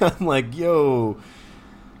 I'm like, yo,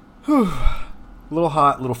 whew. Little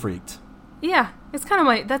hot, little freaked. Yeah, that's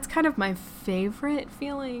kind of my favorite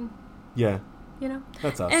feeling. Yeah. You know?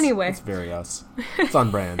 That's us. Anyway. It's very us. It's on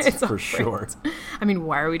brand, for sure. I mean,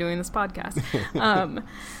 why are we doing this podcast?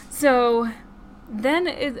 So then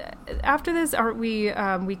after this,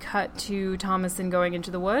 we cut to Thomasin going into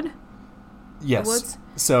the wood? Yes. The woods?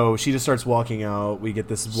 So she just starts walking out. We get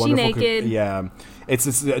this wonderful... She naked. Yeah. It's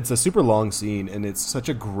a super long scene, and it's such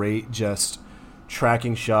a great just...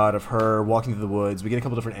 tracking shot of her walking through the woods. We get a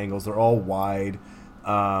couple different angles. They're all wide.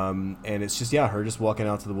 And it's just, her just walking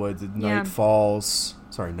out to the woods. Night falls.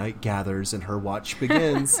 Sorry, night gathers and her watch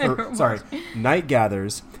begins. Night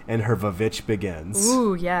gathers and her Vavitch begins.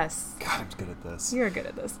 Ooh, yes. God, I'm good at this. You're good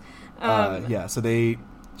at this. So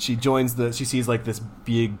she joins she sees like this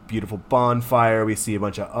big, beautiful bonfire. We see a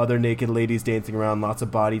bunch of other naked ladies dancing around. Lots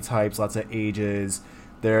of body types, lots of ages.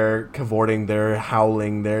 They're cavorting, they're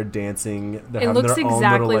howling, they're dancing. They're having their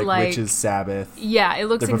own little like witches' Sabbath. Yeah, it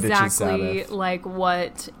looks exactly like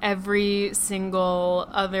what every single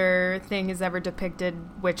other thing has ever depicted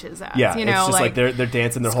witches as. Yeah, you know, it's just like they're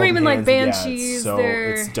dancing, they're screaming holding hands. like banshees. Yeah,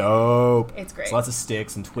 it's dope. It's great. It's lots of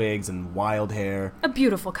sticks and twigs and wild hair. A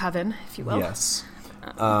beautiful coven, if you will. Yes.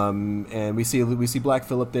 And we see Black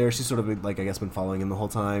Phillip there. She's sort of like, I guess, been following him the whole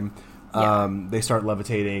time. They start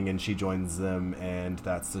levitating and she joins them, and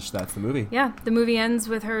that's the movie. Yeah, the movie ends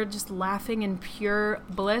with her just laughing in pure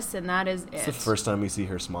bliss, and that is it. It's the first time we see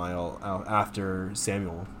her smile after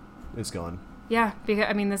Samuel is gone. Yeah, because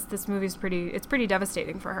I mean this movie's pretty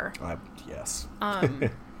devastating for her. Yes.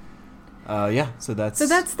 So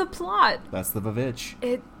that's the plot. That's the Vavitch.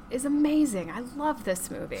 It is amazing. I love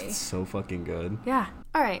this movie. It's so fucking good. Yeah.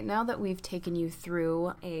 All right, now that we've taken you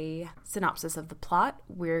through a synopsis of the plot,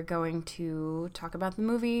 we're going to talk about the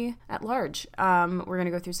movie at large. We're going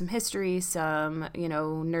to go through some history, some,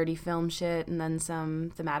 nerdy film shit, and then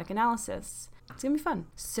some thematic analysis. It's going to be fun.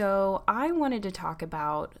 So I wanted to talk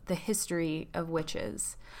about the history of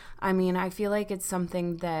witches. I mean, I feel like it's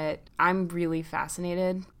something that I'm really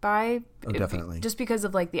fascinated by. Oh, definitely. Just because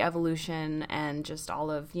of like the evolution and just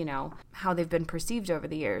all of, how they've been perceived over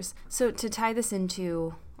the years. So to tie this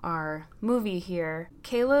into our movie here,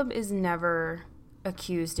 Caleb is never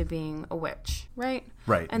accused of being a witch, right?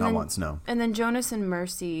 Right, and not once, no. And then Jonas and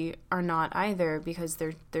Mercy are not either because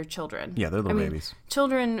they're children. Yeah, they're little babies.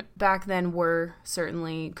 Children back then were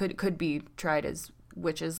certainly, could be tried as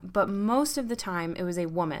witches, but most of the time it was a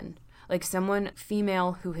woman, like someone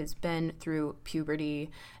female who has been through puberty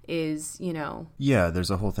is, you know. Yeah, there's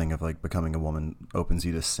a whole thing of like becoming a woman opens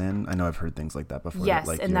you to sin. I know I've heard things like that before. Yes,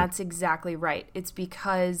 that, like, and that's exactly right. It's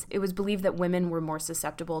because it was believed that women were more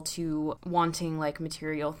susceptible to wanting like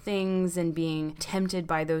material things and being tempted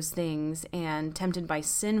by those things and tempted by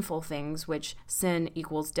sinful things, which sin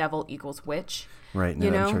equals devil equals witch. Right,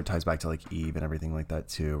 and I'm sure it ties back to like Eve and everything like that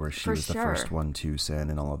too, where she was the first one to sin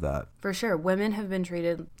and all of that. For sure. Women have been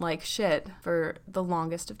treated like shit for the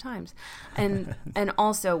longest of times. And and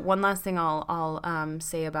also, one last thing I'll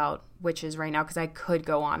say about witches right now, because I could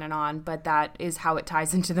go on, but that is how it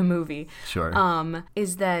ties into the movie. Sure.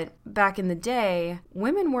 Is that back in the day,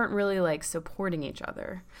 women weren't really like supporting each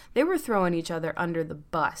other. They were throwing each other under the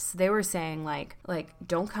bus. They were saying like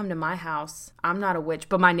don't come to my house. I'm not a witch,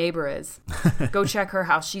 but my neighbor is. Go check her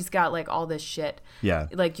house. She's got like all this shit. Yeah.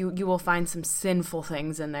 Like you will find some sinful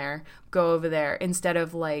things in there. Go over there, instead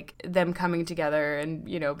of like them coming together and,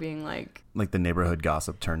 you know, being like the neighborhood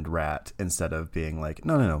gossip turned rat, instead of being like,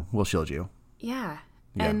 no, we'll shield you. Yeah.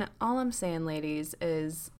 And all I'm saying, ladies,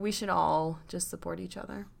 is we should all just support each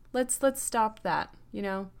other. Let's stop that, you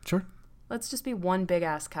know? Sure. Let's just be one big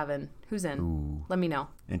ass coven. Who's in? Ooh. Let me know.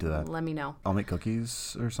 Into that. Let me know. I'll make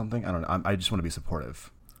cookies or something. I don't know. I just want to be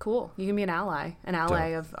supportive. Cool. You can be an ally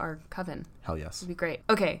of our coven. Hell yes. It'd be great.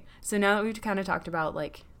 Okay, so now that we've kind of talked about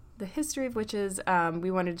like the history of witches,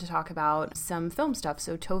 we wanted to talk about some film stuff.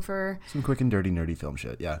 So Topher... Some quick and dirty, nerdy film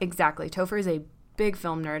shit, yeah. Exactly. Topher is a big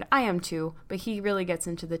film nerd. I am too, but he really gets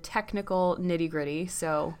into the technical nitty-gritty,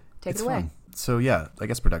 so take it away. Fun. So yeah, I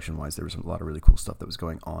guess production-wise, there was a lot of really cool stuff that was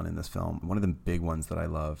going on in this film. One of the big ones that I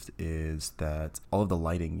loved is that all of the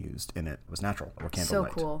lighting used in it was natural, or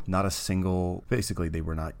candlelight. So cool. Not a single... Basically, they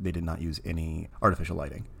did not use any artificial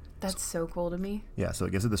lighting. That's so cool to me. Yeah, so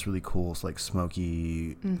it gives it this really cool, like,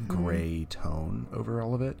 smoky, gray tone over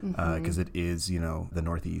all of it. Because it is, you know, the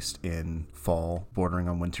Northeast in fall, bordering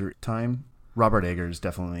on winter time. Robert Eggers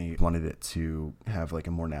definitely wanted it to have, like,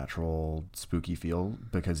 a more natural, spooky feel,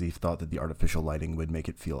 because he thought that the artificial lighting would make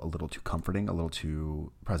it feel a little too comforting, a little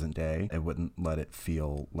too present day. It wouldn't let it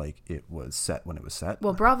feel like it was set when it was set.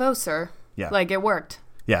 Well, bravo, sir. Yeah. Like, it worked.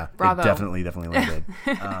 Yeah, bravo. It definitely landed.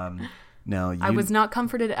 Now, I was not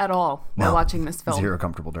comforted at all while watching this film. Zero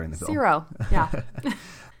comfortable during the film. Zero, yeah.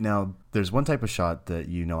 Now, there's one type of shot that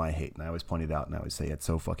you know I hate, and I always point it out, and I always say it's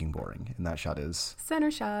so fucking boring, and that shot is... Center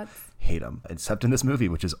shots. Hate them, except in this movie,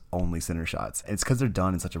 which is only center shots. It's because they're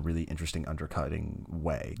done in such a really interesting undercutting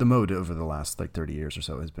way. The mode over the last, 30 years or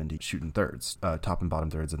so has been to shoot in thirds, top and bottom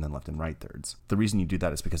thirds, and then left and right thirds. The reason you do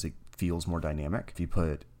that is because it feels more dynamic. If you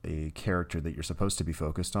put a character that you're supposed to be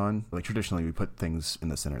focused on, like traditionally we put things in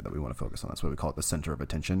the center that we want to focus on. That's why we call it the center of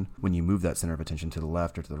attention. When you move that center of attention to the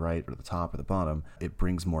left or to the right or the top or the bottom, it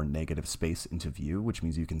brings more negative space into view, which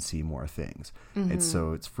means you can see more things. And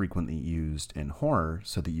so it's frequently used in horror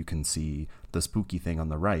so that you can see the spooky thing on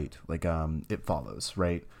the right, like It Follows,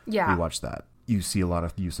 right? Yeah. We watched that. You see a lot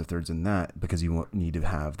of use of thirds in that because you need to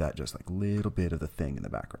have that just like little bit of the thing in the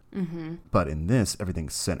background. But in this,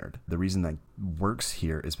 everything's centered. The reason that works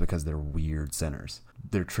here is because they're weird centers.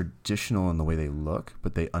 They're traditional in the way they look,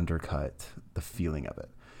 but they undercut the feeling of it,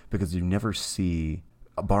 because you never see,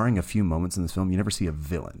 barring a few moments in this film, you never see a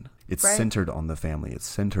villain. It's centered on the family. It's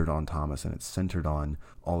centered on Thomas, and it's centered on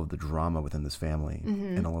all of the drama within this family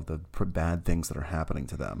and all of the bad things that are happening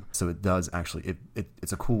to them. So it does actually,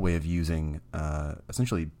 it's a cool way of using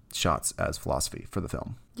essentially shots as philosophy for the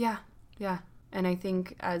film. Yeah, yeah. And I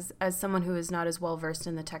think as someone who is not as well versed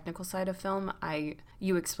in the technical side of film,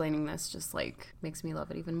 you explaining this just like makes me love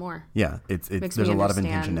it even more. Yeah, there's a lot of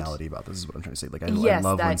intentionality about this, is what I'm trying to say. Like I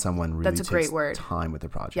love when someone really takes time with their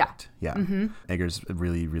project. Yeah. Eggers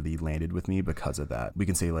really, really landed with me because of that. We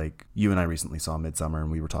can say like you and I recently saw Midsummer and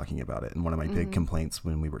we were talking about it, and one of my big complaints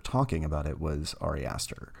when we were talking about it was Ari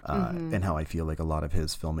Aster and how I feel like a lot of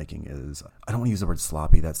his filmmaking is, I don't want to use the word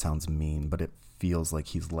sloppy, that sounds mean, but it feels like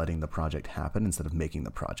he's letting the project happen instead of making the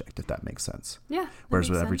project, if that makes sense. Yeah. Whereas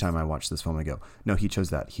every time I watch this film, I go, no, he chose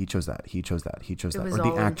that, he chose that, he chose that, he chose that. Or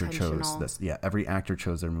the actor chose this. Yeah, every actor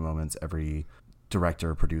chose their moments, every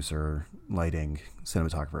director, producer, lighting,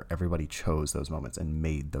 cinematographer, everybody chose those moments and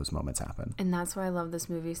made those moments happen. And that's why I love this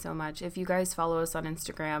movie so much. If you guys follow us on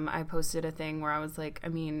Instagram, I posted a thing where I was like, I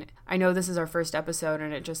mean, I know this is our first episode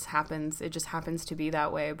and it just happens to be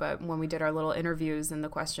that way, but when we did our little interviews and the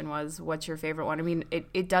question was, what's your favorite one? I mean,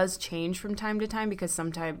 it does change from time to time because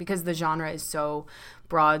the genre is so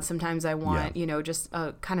broad. Sometimes I want, just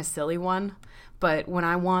a kind of silly one. But when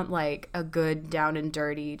I want like a good down and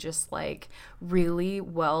dirty, just like really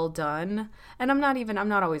well done, and I'm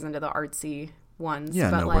not always into the artsy ones. Yeah,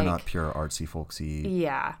 but no, like, we're not pure artsy folksy.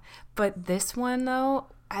 Yeah, but this one though,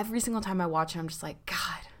 every single time I watch it, I'm just like,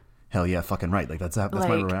 God, Hell yeah, fucking right. Like that's my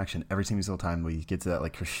Like- reaction every single time we get to that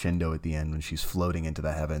like crescendo at the end when she's floating into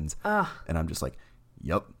the heavens, and I'm just like,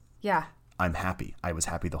 yup, Yeah. I'm happy. I was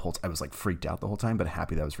happy the whole I was like freaked out the whole time, but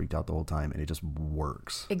happy that I was freaked out the whole time, and it just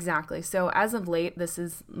works. Exactly. So as of late, this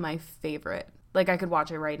is my favorite. Like I could watch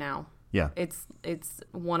it right now. Yeah. It's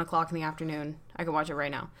 1:00 in the afternoon. I could watch it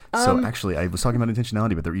right now. So actually, I was talking about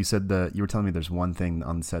intentionality, but you said that you were telling me there's one thing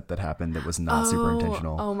on set that happened that was not super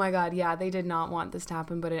intentional. Oh my God. Yeah. They did not want this to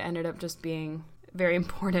happen, but it ended up just being very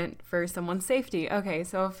important for someone's safety. Okay.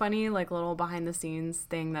 So a funny, like little behind the scenes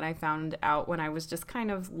thing that I found out when I was just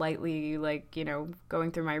kind of lightly, like, you know,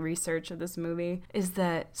 going through my research of this movie is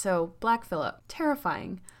that, so Black Phillip,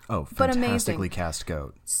 terrifying. Oh, but amazing. fantastically cast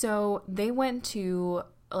goat. So they went to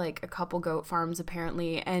like a couple goat farms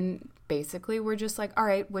apparently, and basically we're just like, all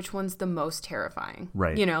right, which one's the most terrifying?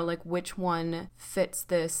 Right. You know, like which one fits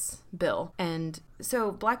this bill? And so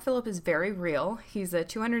Black Phillip is very real. He's a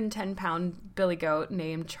 210-pound billy goat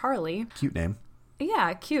named Charlie. Cute name.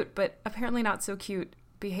 Yeah, cute, but apparently not so cute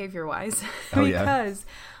behavior-wise. Oh, yeah? Because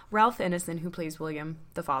Ralph Ineson, who plays William,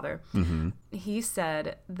 the father, he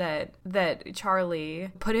said that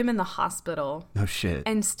Charlie put him in the hospital. No shit.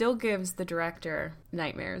 And still gives the director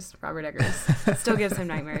nightmares. Robert Eggers still gives him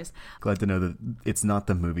nightmares. Glad to know that it's not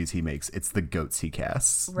the movies he makes, it's the goats he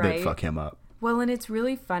casts Right. that fuck him up. Well, and it's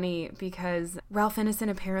really funny because Ralph Ineson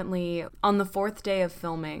apparently, on the 4th day of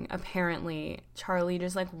filming, apparently Charlie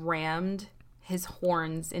just like rammed his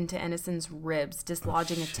horns into Ineson's ribs,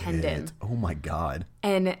 dislodging a tendon. Shit. Oh my God.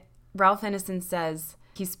 And Ralph Ineson says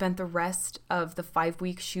he spent the rest of the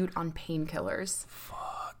 5-week shoot on painkillers.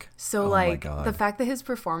 Fuck. So, Oh my like, God. the fact that his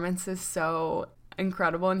performance is so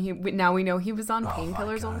incredible, and now we know he was on Oh my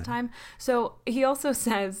painkillers all the God. time. So he also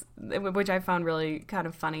says, which I found really kind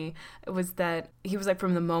of funny, was that he was like,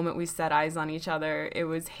 from the moment we set eyes on each other, it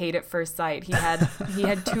was hate at first sight. He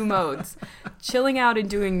had 2 modes: chilling out and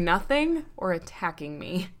doing nothing, or attacking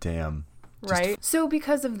me. Damn. Right. So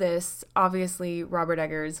because of this, obviously Robert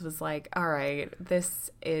Eggers was like, all right, this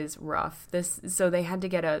is rough. So they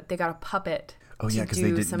got a puppet. Oh yeah, because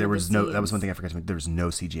there was that was one thing I forgot to mention. There was no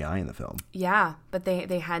CGI in the film. Yeah, but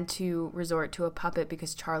they had to resort to a puppet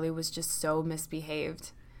because Charlie was just so misbehaved.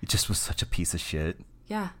 It just was such a piece of shit.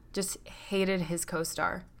 Yeah, just hated his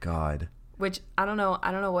co-star. God. Which I don't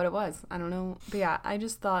know what it was. I don't know. But yeah, I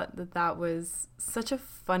just thought that was such a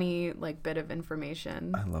funny like bit of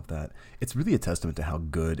information. I love that. It's really a testament to how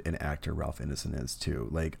good an actor Ralph Ineson is too.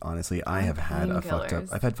 Like honestly, I've had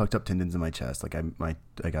fucked up tendons in my chest. Like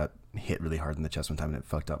I got hit really hard in the chest one time and it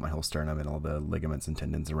fucked up my whole sternum and all the ligaments and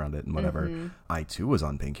tendons around it and whatever. I too was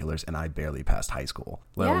on painkillers and I barely passed high school,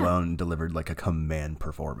 let alone delivered like a command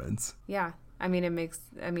performance. Yeah. I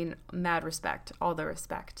mean, mad respect, all the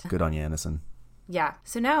respect. Good on you, Ineson. Yeah.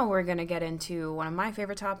 So now we're going to get into one of my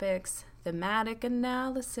favorite topics, thematic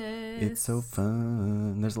analysis. It's so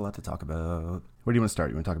fun. There's a lot to talk about. Where do you want to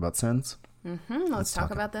start? You want to talk about sins? Let's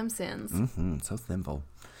talk about them sins. So simple.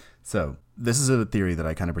 So this is a theory that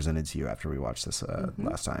I kind of presented to you after we watched this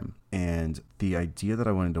last time. And the idea that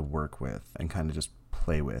I wanted to work with and kind of just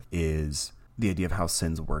play with is the idea of how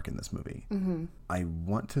sins work in this movie. I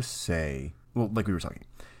want to say, well, like we were talking,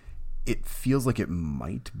 it feels like it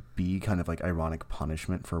might be kind of like ironic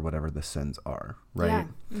punishment for whatever the sins are, right?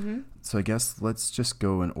 Yeah. So I guess let's just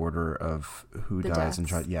go in order of who The dies and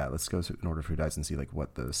deaths. let's go in order of who dies and see like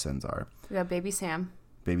what the sins are. We got Baby Sam.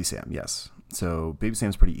 Baby Sam, yes. So Baby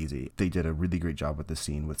Sam's pretty easy. They did a really great job with the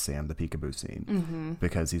scene with Sam, the peekaboo scene,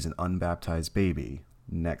 because he's an unbaptized baby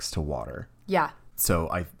next to water. Yeah. So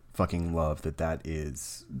I fucking love that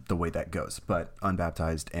is the way that goes. But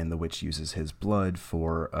unbaptized, and the witch uses his blood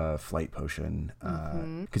for a flight potion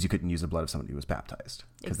because you couldn't use the blood of somebody who was baptized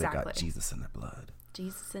because they got Exactly. Jesus in their blood.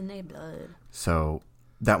 Jesus in their blood. So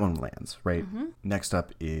that one lands, right? Next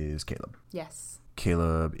up is Caleb. Yes.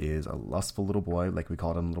 Caleb is a lustful little boy, like we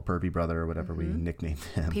called him, little pervy brother or whatever we nicknamed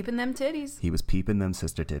him. Peeping them titties. He was peeping them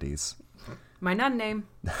sister titties. My nun name.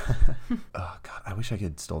 Oh, God, I wish I could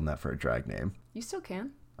have stolen that for a drag name. You still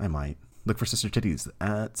can. I might. Look for Sister Titties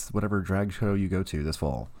at whatever drag show you go to this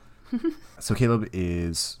fall. So Caleb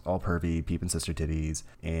is all pervy, peeping Sister Titties,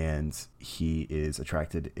 and he is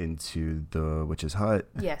attracted into the witch's hut.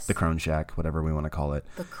 Yes. The crone shack, whatever we want to call it.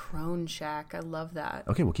 The Crone Shack. I love that.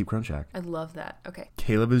 Okay, we'll keep crone shack. I love that. Okay.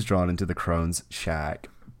 Caleb is drawn into the crone's shack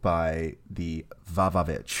by the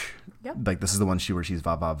Vavavitch. Yep. Like, this is the one where she's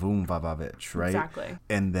Vavavum Vavavitch, right? Exactly.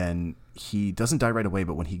 And then he doesn't die right away,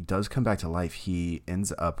 but when he does come back to life, he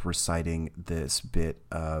ends up reciting this bit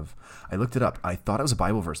of, I looked it up. I thought it was a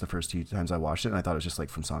Bible verse the first 2 times I watched it, and I thought it was just like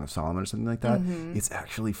from Song of Solomon or something like that. It's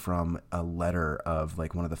actually from a letter of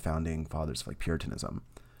like one of the founding fathers of like Puritanism.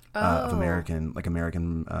 of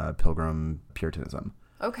American Pilgrim Puritanism.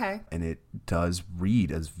 Okay. And it does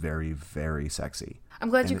read as very, very sexy. I'm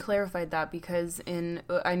glad you clarified that, because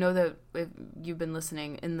I know that if you've been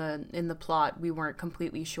listening in the plot, we weren't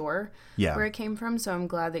completely sure where it came from. So I'm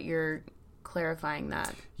glad that you're clarifying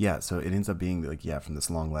that. Yeah. So it ends up being like, from this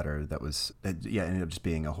long letter it ended up just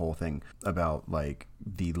being a whole thing about like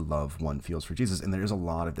the love one feels for Jesus. And there's a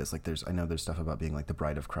lot of this, like I know there's stuff about being like the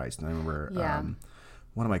bride of Christ. And I remember,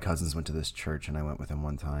 one of my cousins went to this church and I went with him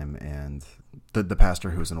one time, and the pastor,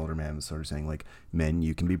 who was an older man, was sort of saying like, men,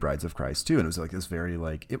 you can be brides of Christ too. And it was like this very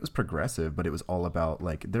like, it was progressive, but it was all about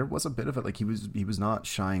like, there was a bit of it, like he was not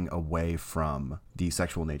shying away from the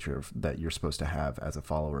sexual nature that you're supposed to have as a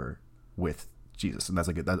follower with Jesus. And that's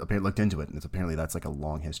like, that apparently looked into it, and apparently that's like a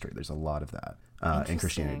long history. There's a lot of that in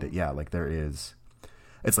Christianity. Like there is.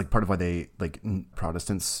 It's like part of why they like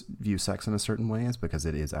Protestants view sex in a certain way is because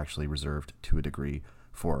it is actually reserved to a degree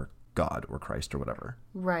for God or Christ or whatever.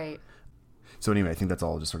 Right. So anyway, I think that's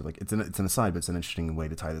all just sort of like, it's an aside, but it's an interesting way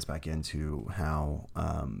to tie this back into how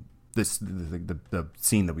the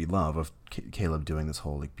scene that we love of Caleb doing this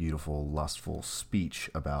whole like beautiful, lustful speech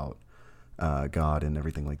about God and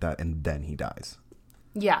everything like that, and then he dies.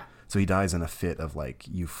 Yeah. So he dies in a fit of like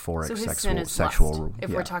euphoric sexual. If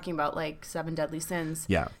we're talking about like 7 deadly sins,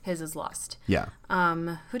 his is lust. Yeah.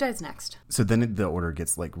 Who dies next? So then the order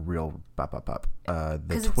gets like real bop.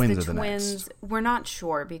 The twins are the next. We're not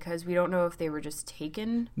sure because we don't know if they were just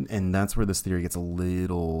taken. And that's where this theory gets a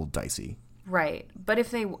little dicey. Right. But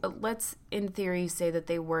if let's in theory say that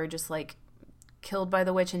they were just like killed by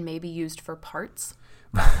the witch and maybe used for parts.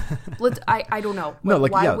 I don't know. No,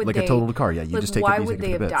 like a totaled car. Yeah, you just take it. Why would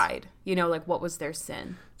they have died? You know, like what was their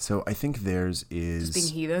sin? So I think theirs is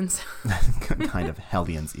just being heathens, kind of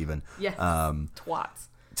hellions even. Yes, twats.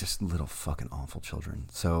 Just little fucking awful children.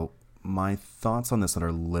 So my thoughts on this are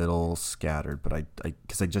a little scattered, but I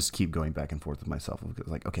because I just keep going back and forth with myself.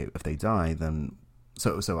 Like, okay, if they die, then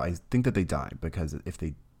so I think that they die, because if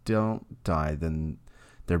they don't die, then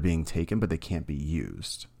they're being taken, but they can't be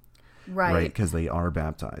used. Right, because they are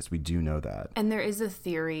baptized. We do know that. And there is a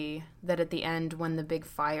theory that at the end, when the big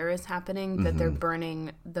fire is happening, that they're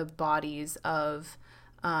burning the bodies of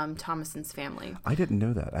Thomason's family. I didn't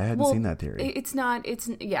know that. I hadn't seen that theory. It's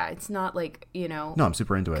not like, you know. No, I'm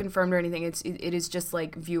super into it. Confirmed or anything. It is just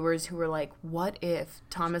like viewers who are like, what if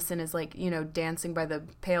Thomason is like, you know, dancing by the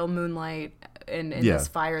pale moonlight in this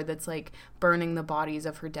fire that's like burning the bodies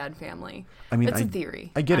of her dead family. I mean, it's a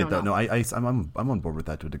theory. I get it though. No, I'm on board with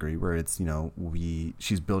that to a degree, where it's, you know,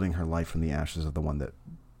 she's building her life from the ashes of the one that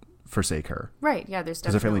forsake her. Right. Yeah. There's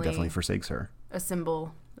definitely, because her family definitely forsakes her. A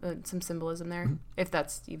symbol. Some symbolism there, if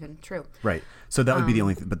that's even true. Right. So that would be the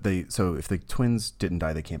only thing. But so if the twins didn't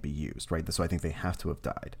die, they can't be used, right? So I think they have to have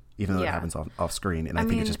died, even though it happens off screen. And I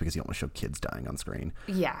think it's just because you don't want to show kids dying on screen.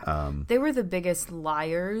 Yeah. They were the biggest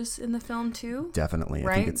liars in the film too. Definitely.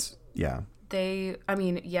 Right? I think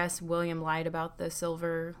it's, yes, William lied about the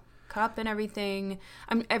silver cup and everything.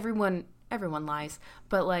 Everyone lies,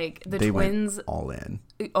 but like the twins went all in.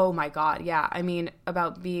 Oh my God. Yeah. I mean,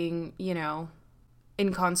 about being, you know,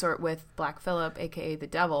 in consort with Black Phillip, aka the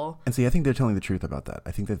devil. And see, I think they're telling the truth about that. I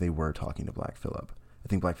think that they were talking to Black Phillip. I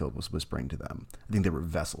think Black Phillip was whispering to them. I think they were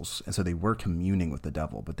vessels, and so they were communing with the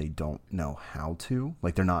devil, but they don't know how to.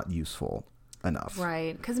 Like, they're not useful enough.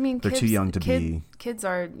 Right. Because, I mean, they're too young to be... Kids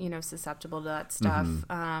are, you know, susceptible to that stuff.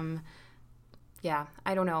 Yeah,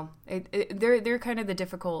 I don't know. They're kind of the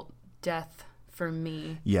difficult death for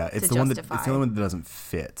me. Yeah, it's the only one that doesn't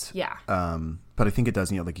fit. Yeah. But I think it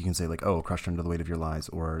does, you know, like you can say like, oh, crushed under the weight of your lies,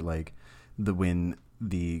 or like when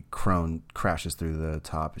the crone crashes through the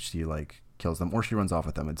top, she like kills them, or she runs off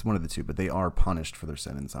with them. It's one of the two, but they are punished for their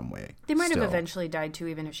sin in some way. They might have eventually died too,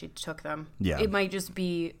 even if she took them. Yeah. It might just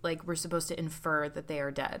be like we're supposed to infer that they are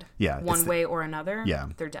dead. Yeah. One way or another. Yeah.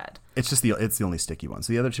 They're dead. It's just it's the only sticky one.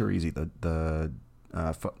 So the other two are easy. The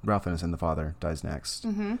Ralph Ineson, the father, dies next.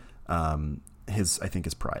 Mm-hmm. I think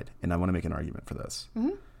his pride, and I want to make an argument for this.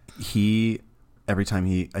 Mm-hmm. Every time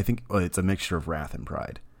it's a mixture of wrath and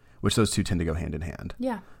pride, which those two tend to go hand in hand.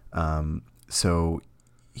 Yeah. So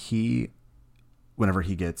whenever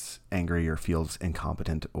he gets angry or feels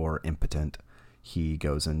incompetent or impotent, he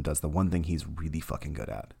goes and does the one thing he's really fucking good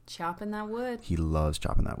at. Chopping that wood. He loves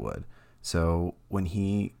chopping that wood. So when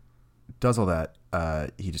he does all that,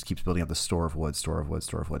 he just keeps building up the store of wood.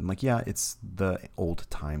 And like, yeah, it's the old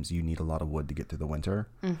times. You need a lot of wood to get through the winter.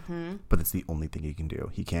 Mm-hmm. But it's the only thing he can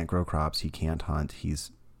do. He can't grow crops. He can't hunt.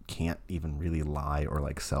 Can't even really lie or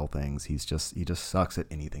like sell things. He just sucks at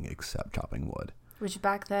anything except chopping wood. Which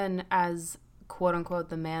back then, as quote unquote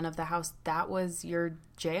the man of the house, that was your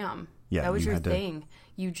jam. Yeah, that was you your had to- thing.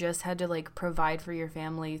 You just had to like provide for your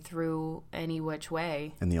family through any which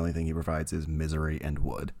way. And the only thing he provides is misery and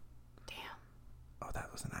wood. Damn. Oh,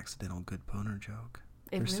 that was an accidental good boner joke.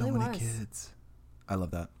 It There's really so many was. kids. I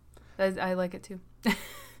love that. I like it too.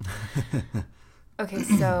 Okay,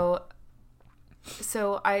 so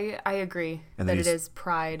I agree And that then it he's- is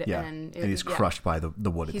pride, Yeah. and he's crushed by the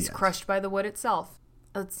wood at He's the end. crushed by the wood itself.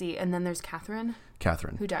 Let's see, and then there's Catherine,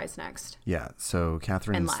 Catherine. who dies next Yeah, so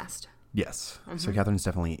Catherine's... and last, Yes. So Catherine's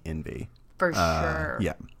definitely envy. for sure.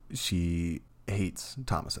 Yeah. She hates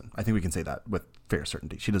Thomason. I think we can say that with fair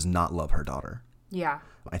certainty. She does not love her daughter. Yeah.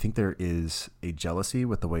 I think there is a jealousy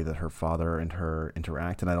with the way that her father and her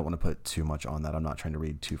interact, and I don't want to put too much on that. I'm not trying to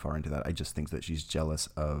read too far into that. I just think that she's jealous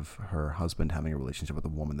of her husband having a relationship with a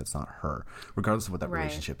woman that's not her, regardless of what that Right.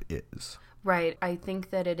 relationship is. Right. I think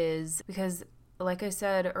that it is because, like I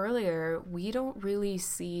said earlier, we don't really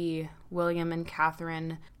see William and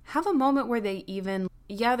Catherine have a moment where they even,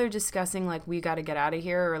 they're discussing like, we got to get out of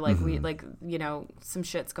here, or like we like, some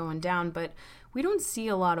shit's going down, but we don't see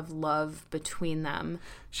a lot of love between them.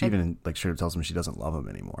 She even like straight up tells him she doesn't love him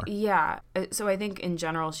anymore. Yeah. So I think in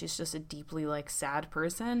general, she's just a deeply like sad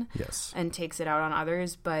person. Yes. And takes it out on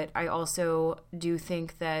others. But I also do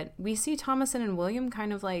think that we see Thomason and William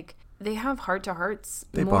kind of like, they have heart to hearts.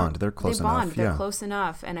 They bond. They're close They enough. bond. They're Yeah. close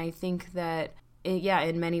enough. And I think that,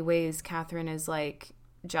 in many ways, Catherine is like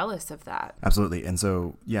jealous of that. Absolutely. And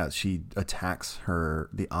so, yeah, she attacks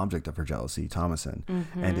the object of her jealousy, Thomason,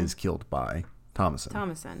 and is killed by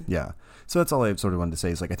Thomason. Yeah. So that's all I sort of wanted to say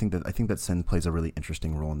is like I think that sin plays a really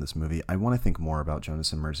interesting role in this movie. I want to think more about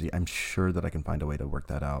Jonas and Mercy. I'm sure that I can find a way to work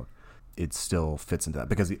that out. It still fits into that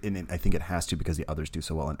because I think it has to because the others do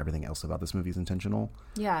so well and everything else about this movie is intentional.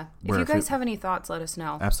 Yeah. Where If if you guys it- have any thoughts, let us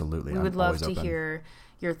know. Absolutely. We I'm would love always to open. hear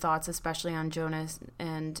your thoughts, especially on Jonas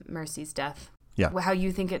and Mercy's death. Yeah. How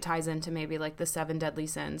you think it ties into maybe like the 7 deadly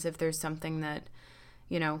sins. If there's something that,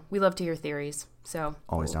 we love to hear theories. So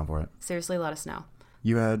Always down for it. seriously, let us know.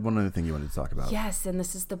 You had one other thing you wanted to talk about. Yes, and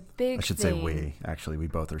this is the big I should thing. say we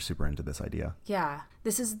both are super into this idea. Yeah.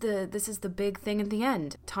 This is the big thing at the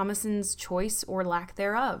end. Thomason's choice or lack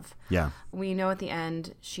thereof. Yeah. We know at the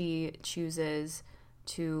end she chooses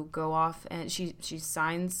to go off and she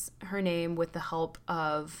signs her name with the help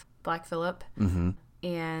of Black Phillip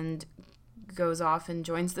and goes off and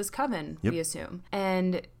joins this coven, Yep. we assume.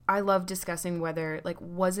 And I love discussing whether, like,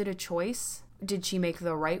 was it a choice? Did she make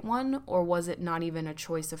the right one? Or was it not even a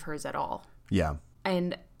choice of hers at all? Yeah.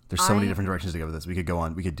 And There's so many different directions to go with this. We could go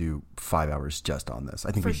on. We could do 5 hours just on this.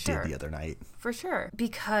 I think For we sure. did the other night. For sure.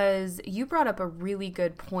 Because you brought up a really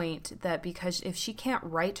good point that because if she can't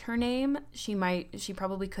write her name, she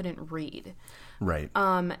probably couldn't read. Right.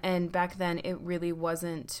 And back then it really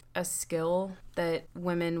wasn't a skill that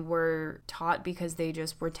women were taught because they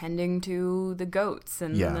just were tending to the goats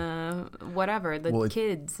and the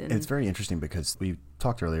kids. And it's very interesting because we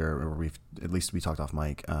talked earlier, or we talked off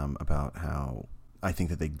mic about how I think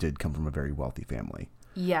that they did come from a very wealthy family.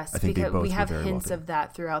 yes, I think they because both we were have very hints wealthy. of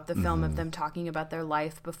that throughout the film of them talking about their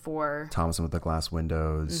life before. Thomason with the glass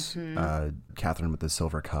windows, Catherine with the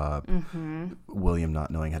silver cup, William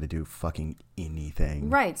not knowing how to do fucking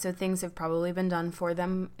anything. Right, so things have probably been done for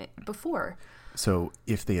them before. So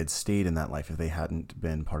if they had stayed in that life, if they hadn't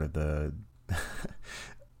been part of the...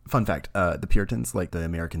 Fun fact, the Puritans, like the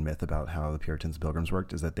American myth about how the Puritans Pilgrims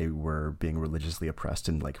worked, is that they were being religiously oppressed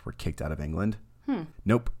and like were kicked out of England.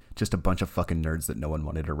 Nope. Just a bunch of fucking nerds that no one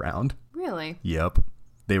wanted around. Really? Yep.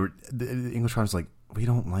 The English Crown was like, we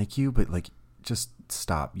don't like you, but like, just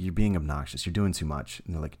stop. You're being obnoxious. You're doing too much.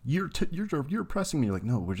 And they're like, you're oppressing me. You're like,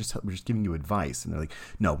 no, we're just giving you advice. And they're like,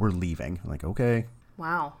 no, we're leaving. I'm like, okay.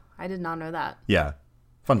 Wow. I did not know that. Yeah.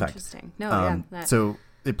 Fun fact. Interesting. No, So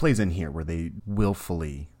it plays in here where they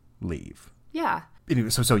willfully leave. Yeah. Anyway,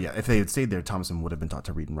 so yeah, if they had stayed there, Thomason would have been taught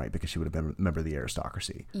to read and write because she would have been a member of the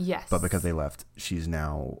aristocracy. Yes. But because they left, she's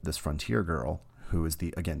now this frontier girl who is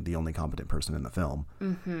the only competent person in the film.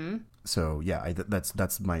 Mm-hmm. So yeah,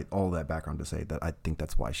 that's my all that background to say that I think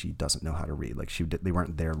that's why she doesn't know how to read. Like they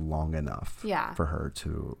weren't there long enough for her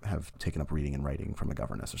to have taken up reading and writing from a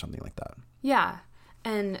governess or something like that. Yeah.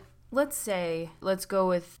 And let's go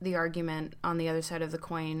with the argument on the other side of the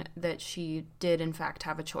coin that she did in fact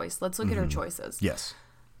have a choice. Let's look at her choices. Yes.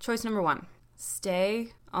 Choice number 1,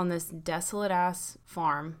 stay on this desolate ass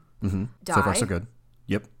farm. Mm-hmm. Die. So far so good.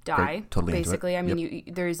 Yep. Die. Great. Totally Basically, into it. I mean,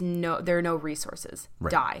 Yep. there are no resources.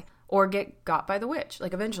 Right. Die. Or get got by the witch.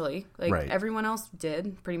 Like eventually. Like Right. everyone else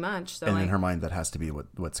did, pretty much. So And like, in her mind that has to be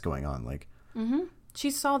what's going on. Like she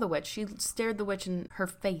saw the witch. She stared the witch in her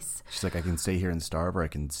face. she's like, I can stay here and starve or I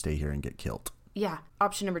can stay here and get killed. Yeah.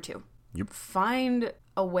 Option number 2. Yep. Find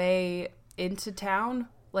a way into town,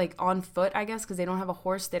 like on foot, I guess, because they don't have a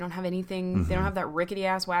horse. They don't have anything. Mm-hmm. They don't have that rickety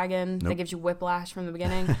ass wagon that gives you whiplash from the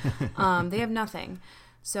beginning. They have nothing.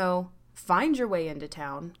 So find your way into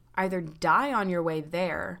town. Either die on your way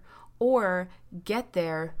there or get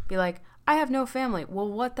there, be like, I have no family. Well,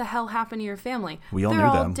 what the hell happened to your family? We all knew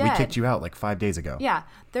them. Dead. We kicked you out like 5 days ago. Yeah,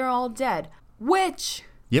 they're all dead. Witch!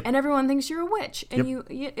 Yep. And everyone thinks you're a witch. And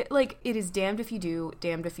it is damned if you do,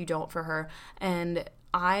 damned if you don't for her. And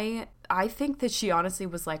I think that she honestly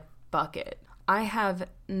was like, fuck it. I have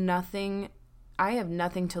nothing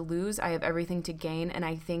to lose. I have everything to gain. And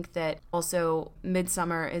I think that also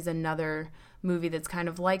Midsommar is another movie that's kind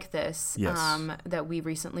of like this, yes. That we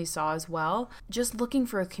recently saw as well. Just looking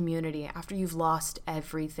for a community after you've lost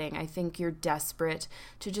everything. I think you're desperate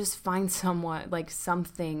to just find someone, like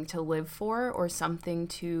something to live for or something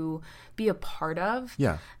to be a part of.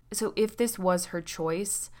 Yeah. So if this was her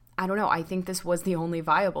choice, I don't know. I think this was the only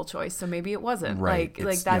viable choice, so maybe it wasn't. Right.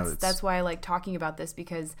 That's why I like talking about this,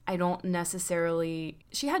 because I don't necessarily.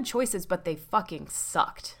 She had choices, but they fucking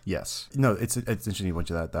sucked. Yes. No. It's interesting you went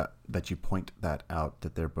to that you point that out,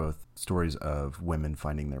 that they're both stories of women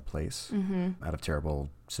finding their place out of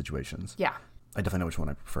terrible situations. Yeah. I definitely know which one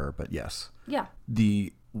I prefer, but yes. Yeah.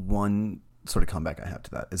 The one sort of comeback I have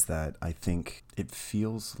to that is that I think it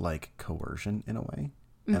feels like coercion in a way,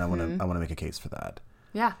 and I want to make a case for that.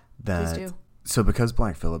 Yeah, please do. So because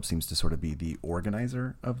Black Phillip seems to sort of be the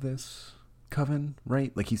organizer of this coven,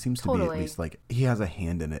 right? Like he seems to be at least like he has a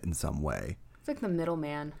hand in it in some way. It's like the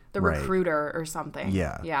middleman, the recruiter or something.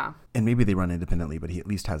 Yeah. Yeah. And maybe they run independently, but he at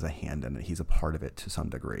least has a hand in it. He's a part of it to some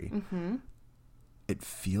degree. Mm-hmm. It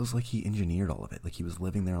feels like he engineered all of it. Like he was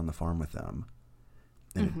living there on the farm with them.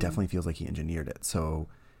 And it definitely feels like he engineered it. So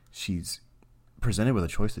she's presented with a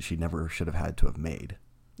choice that she never should have had to have made.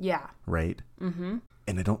 Yeah. Right? Mm-hmm.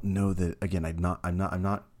 And I don't know that, again, I'm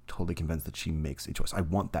not totally convinced that she makes a choice. I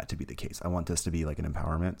want that to be the case. I want this to be like an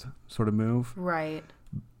empowerment sort of move. Right.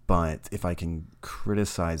 But if I can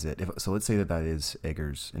criticize it, so let's say that is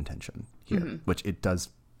Eggers' intention here, which it does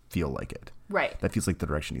feel like it. Right. That feels like the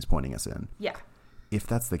direction he's pointing us in. Yeah. If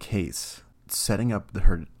that's the case, setting up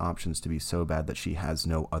her options to be so bad that she has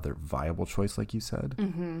no other viable choice, like you said,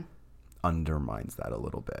 undermines that a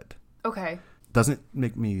little bit. Okay. Doesn't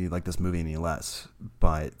make me like this movie any less,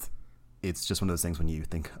 but it's just one of those things when you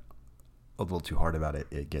think a little too hard about it,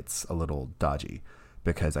 it gets a little dodgy,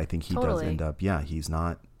 because I think he does end up, he's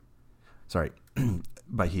not, sorry,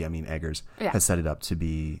 by he, I mean Eggers, has set it up to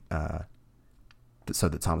be so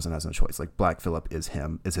that Thomasin has no choice. Like Black Phillip is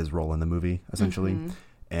his role in the movie, essentially.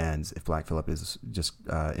 And if Black Phillip is just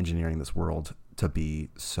engineering this world to be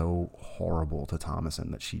so horrible to Thomasin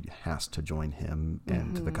that she has to join him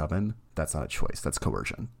into the coven, that's not a choice. That's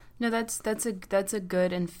coercion. No, that's a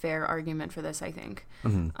good and fair argument for this, I think.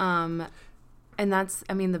 And that's,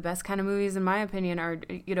 I mean, the best kind of movies, in my opinion, are,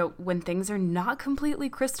 when things are not completely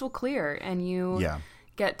crystal clear and you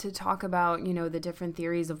get to talk about, the different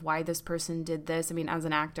theories of why this person did this. I mean, as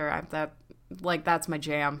an actor, that's my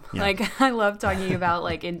jam. Yeah. Like, I love talking about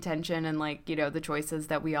like intention and like, the choices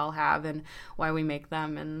that we all have and why we make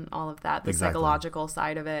them and all of that, the psychological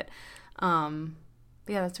side of it.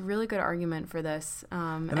 Yeah, that's a really good argument for this.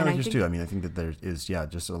 And I think too. I mean, I think that there is,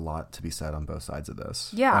 just a lot to be said on both sides of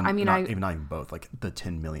this. Yeah, I mean, not even both, like the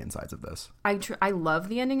 10 million sides of this. I love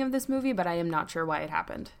the ending of this movie, but I am not sure why it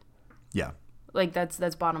happened. Yeah. Like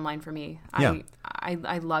that's bottom line for me. Yeah.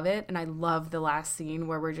 I love it, and I love the last scene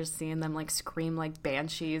where we're just seeing them like scream like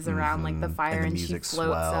banshees around like the fire, and she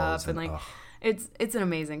floats up, and like it's an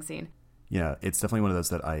amazing scene. Yeah, it's definitely one of those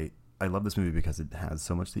that I love this movie because it has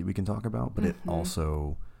so much that we can talk about, but it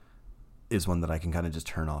also is one that I can kind of just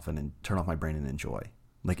turn off my brain and enjoy.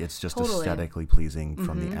 Like it's just aesthetically pleasing,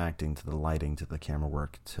 from the acting to the lighting to the camera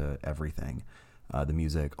work to everything, the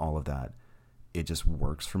music, all of that. It just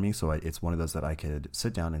works for me. So it's one of those that I could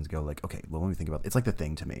sit down and go like, okay, well, when we think about it, it's like The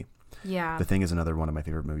Thing to me. Yeah. The Thing is another one of my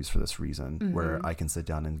favorite movies for this reason, where I can sit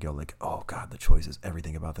down and go like, oh God, the choices,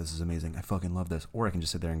 everything about this is amazing. I fucking love this. Or I can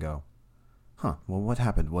just sit there and go, huh, well, what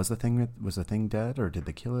happened? Was the thing dead, or did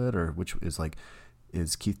they kill it? Or which is like,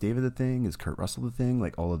 is Keith David the Thing? Is Kurt Russell the Thing?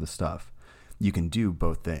 Like all of this stuff. You can do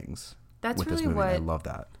both things with this movie. I love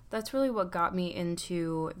that. That's really what got me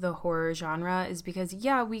into the horror genre, is because,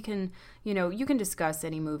 we can, you can discuss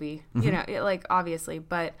any movie, like obviously,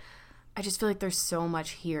 but I just feel like there's so much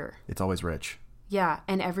here. It's always rich. Yeah.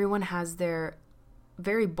 And everyone has their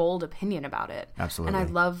very bold opinion about it. Absolutely. And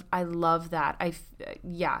I love that. I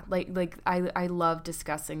love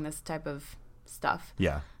discussing this type of stuff.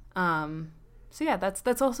 Yeah. yeah,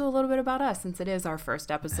 that's also a little bit about us since it is our first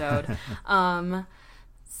episode.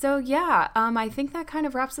 So yeah, I think that kind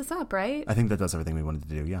of wraps us up, right? I think that does everything we wanted to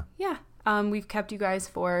do. Yeah. Yeah. We've kept you guys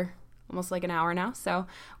for almost like an hour now, so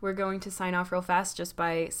we're going to sign off real fast just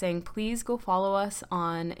by saying please go follow us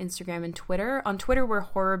on Instagram and Twitter. On Twitter, we're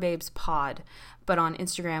Horror Babes Pod, but on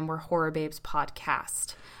Instagram, we're Horror Babes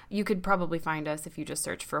Podcast. You could probably find us if you just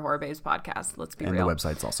search for Horror Babes Podcast. Let's be real. And the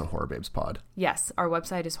website's also Horror Babes Pod. Yes, our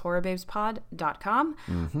website is horrorbabespod.com.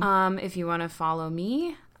 Mm-hmm. If you want to follow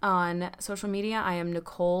me on social media, I am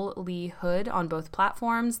Nicole Lee Hood on both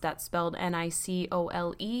platforms. That's spelled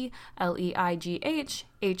NicoleLeigh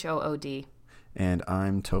HOOD. And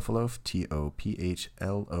I'm Tofaloaf,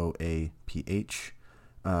 TOPHLOAPH.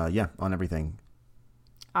 Yeah, on everything.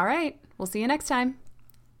 All right. We'll see you next time.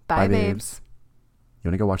 Bye babes. You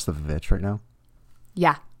want to go watch The Vivitch right now?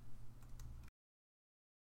 Yeah.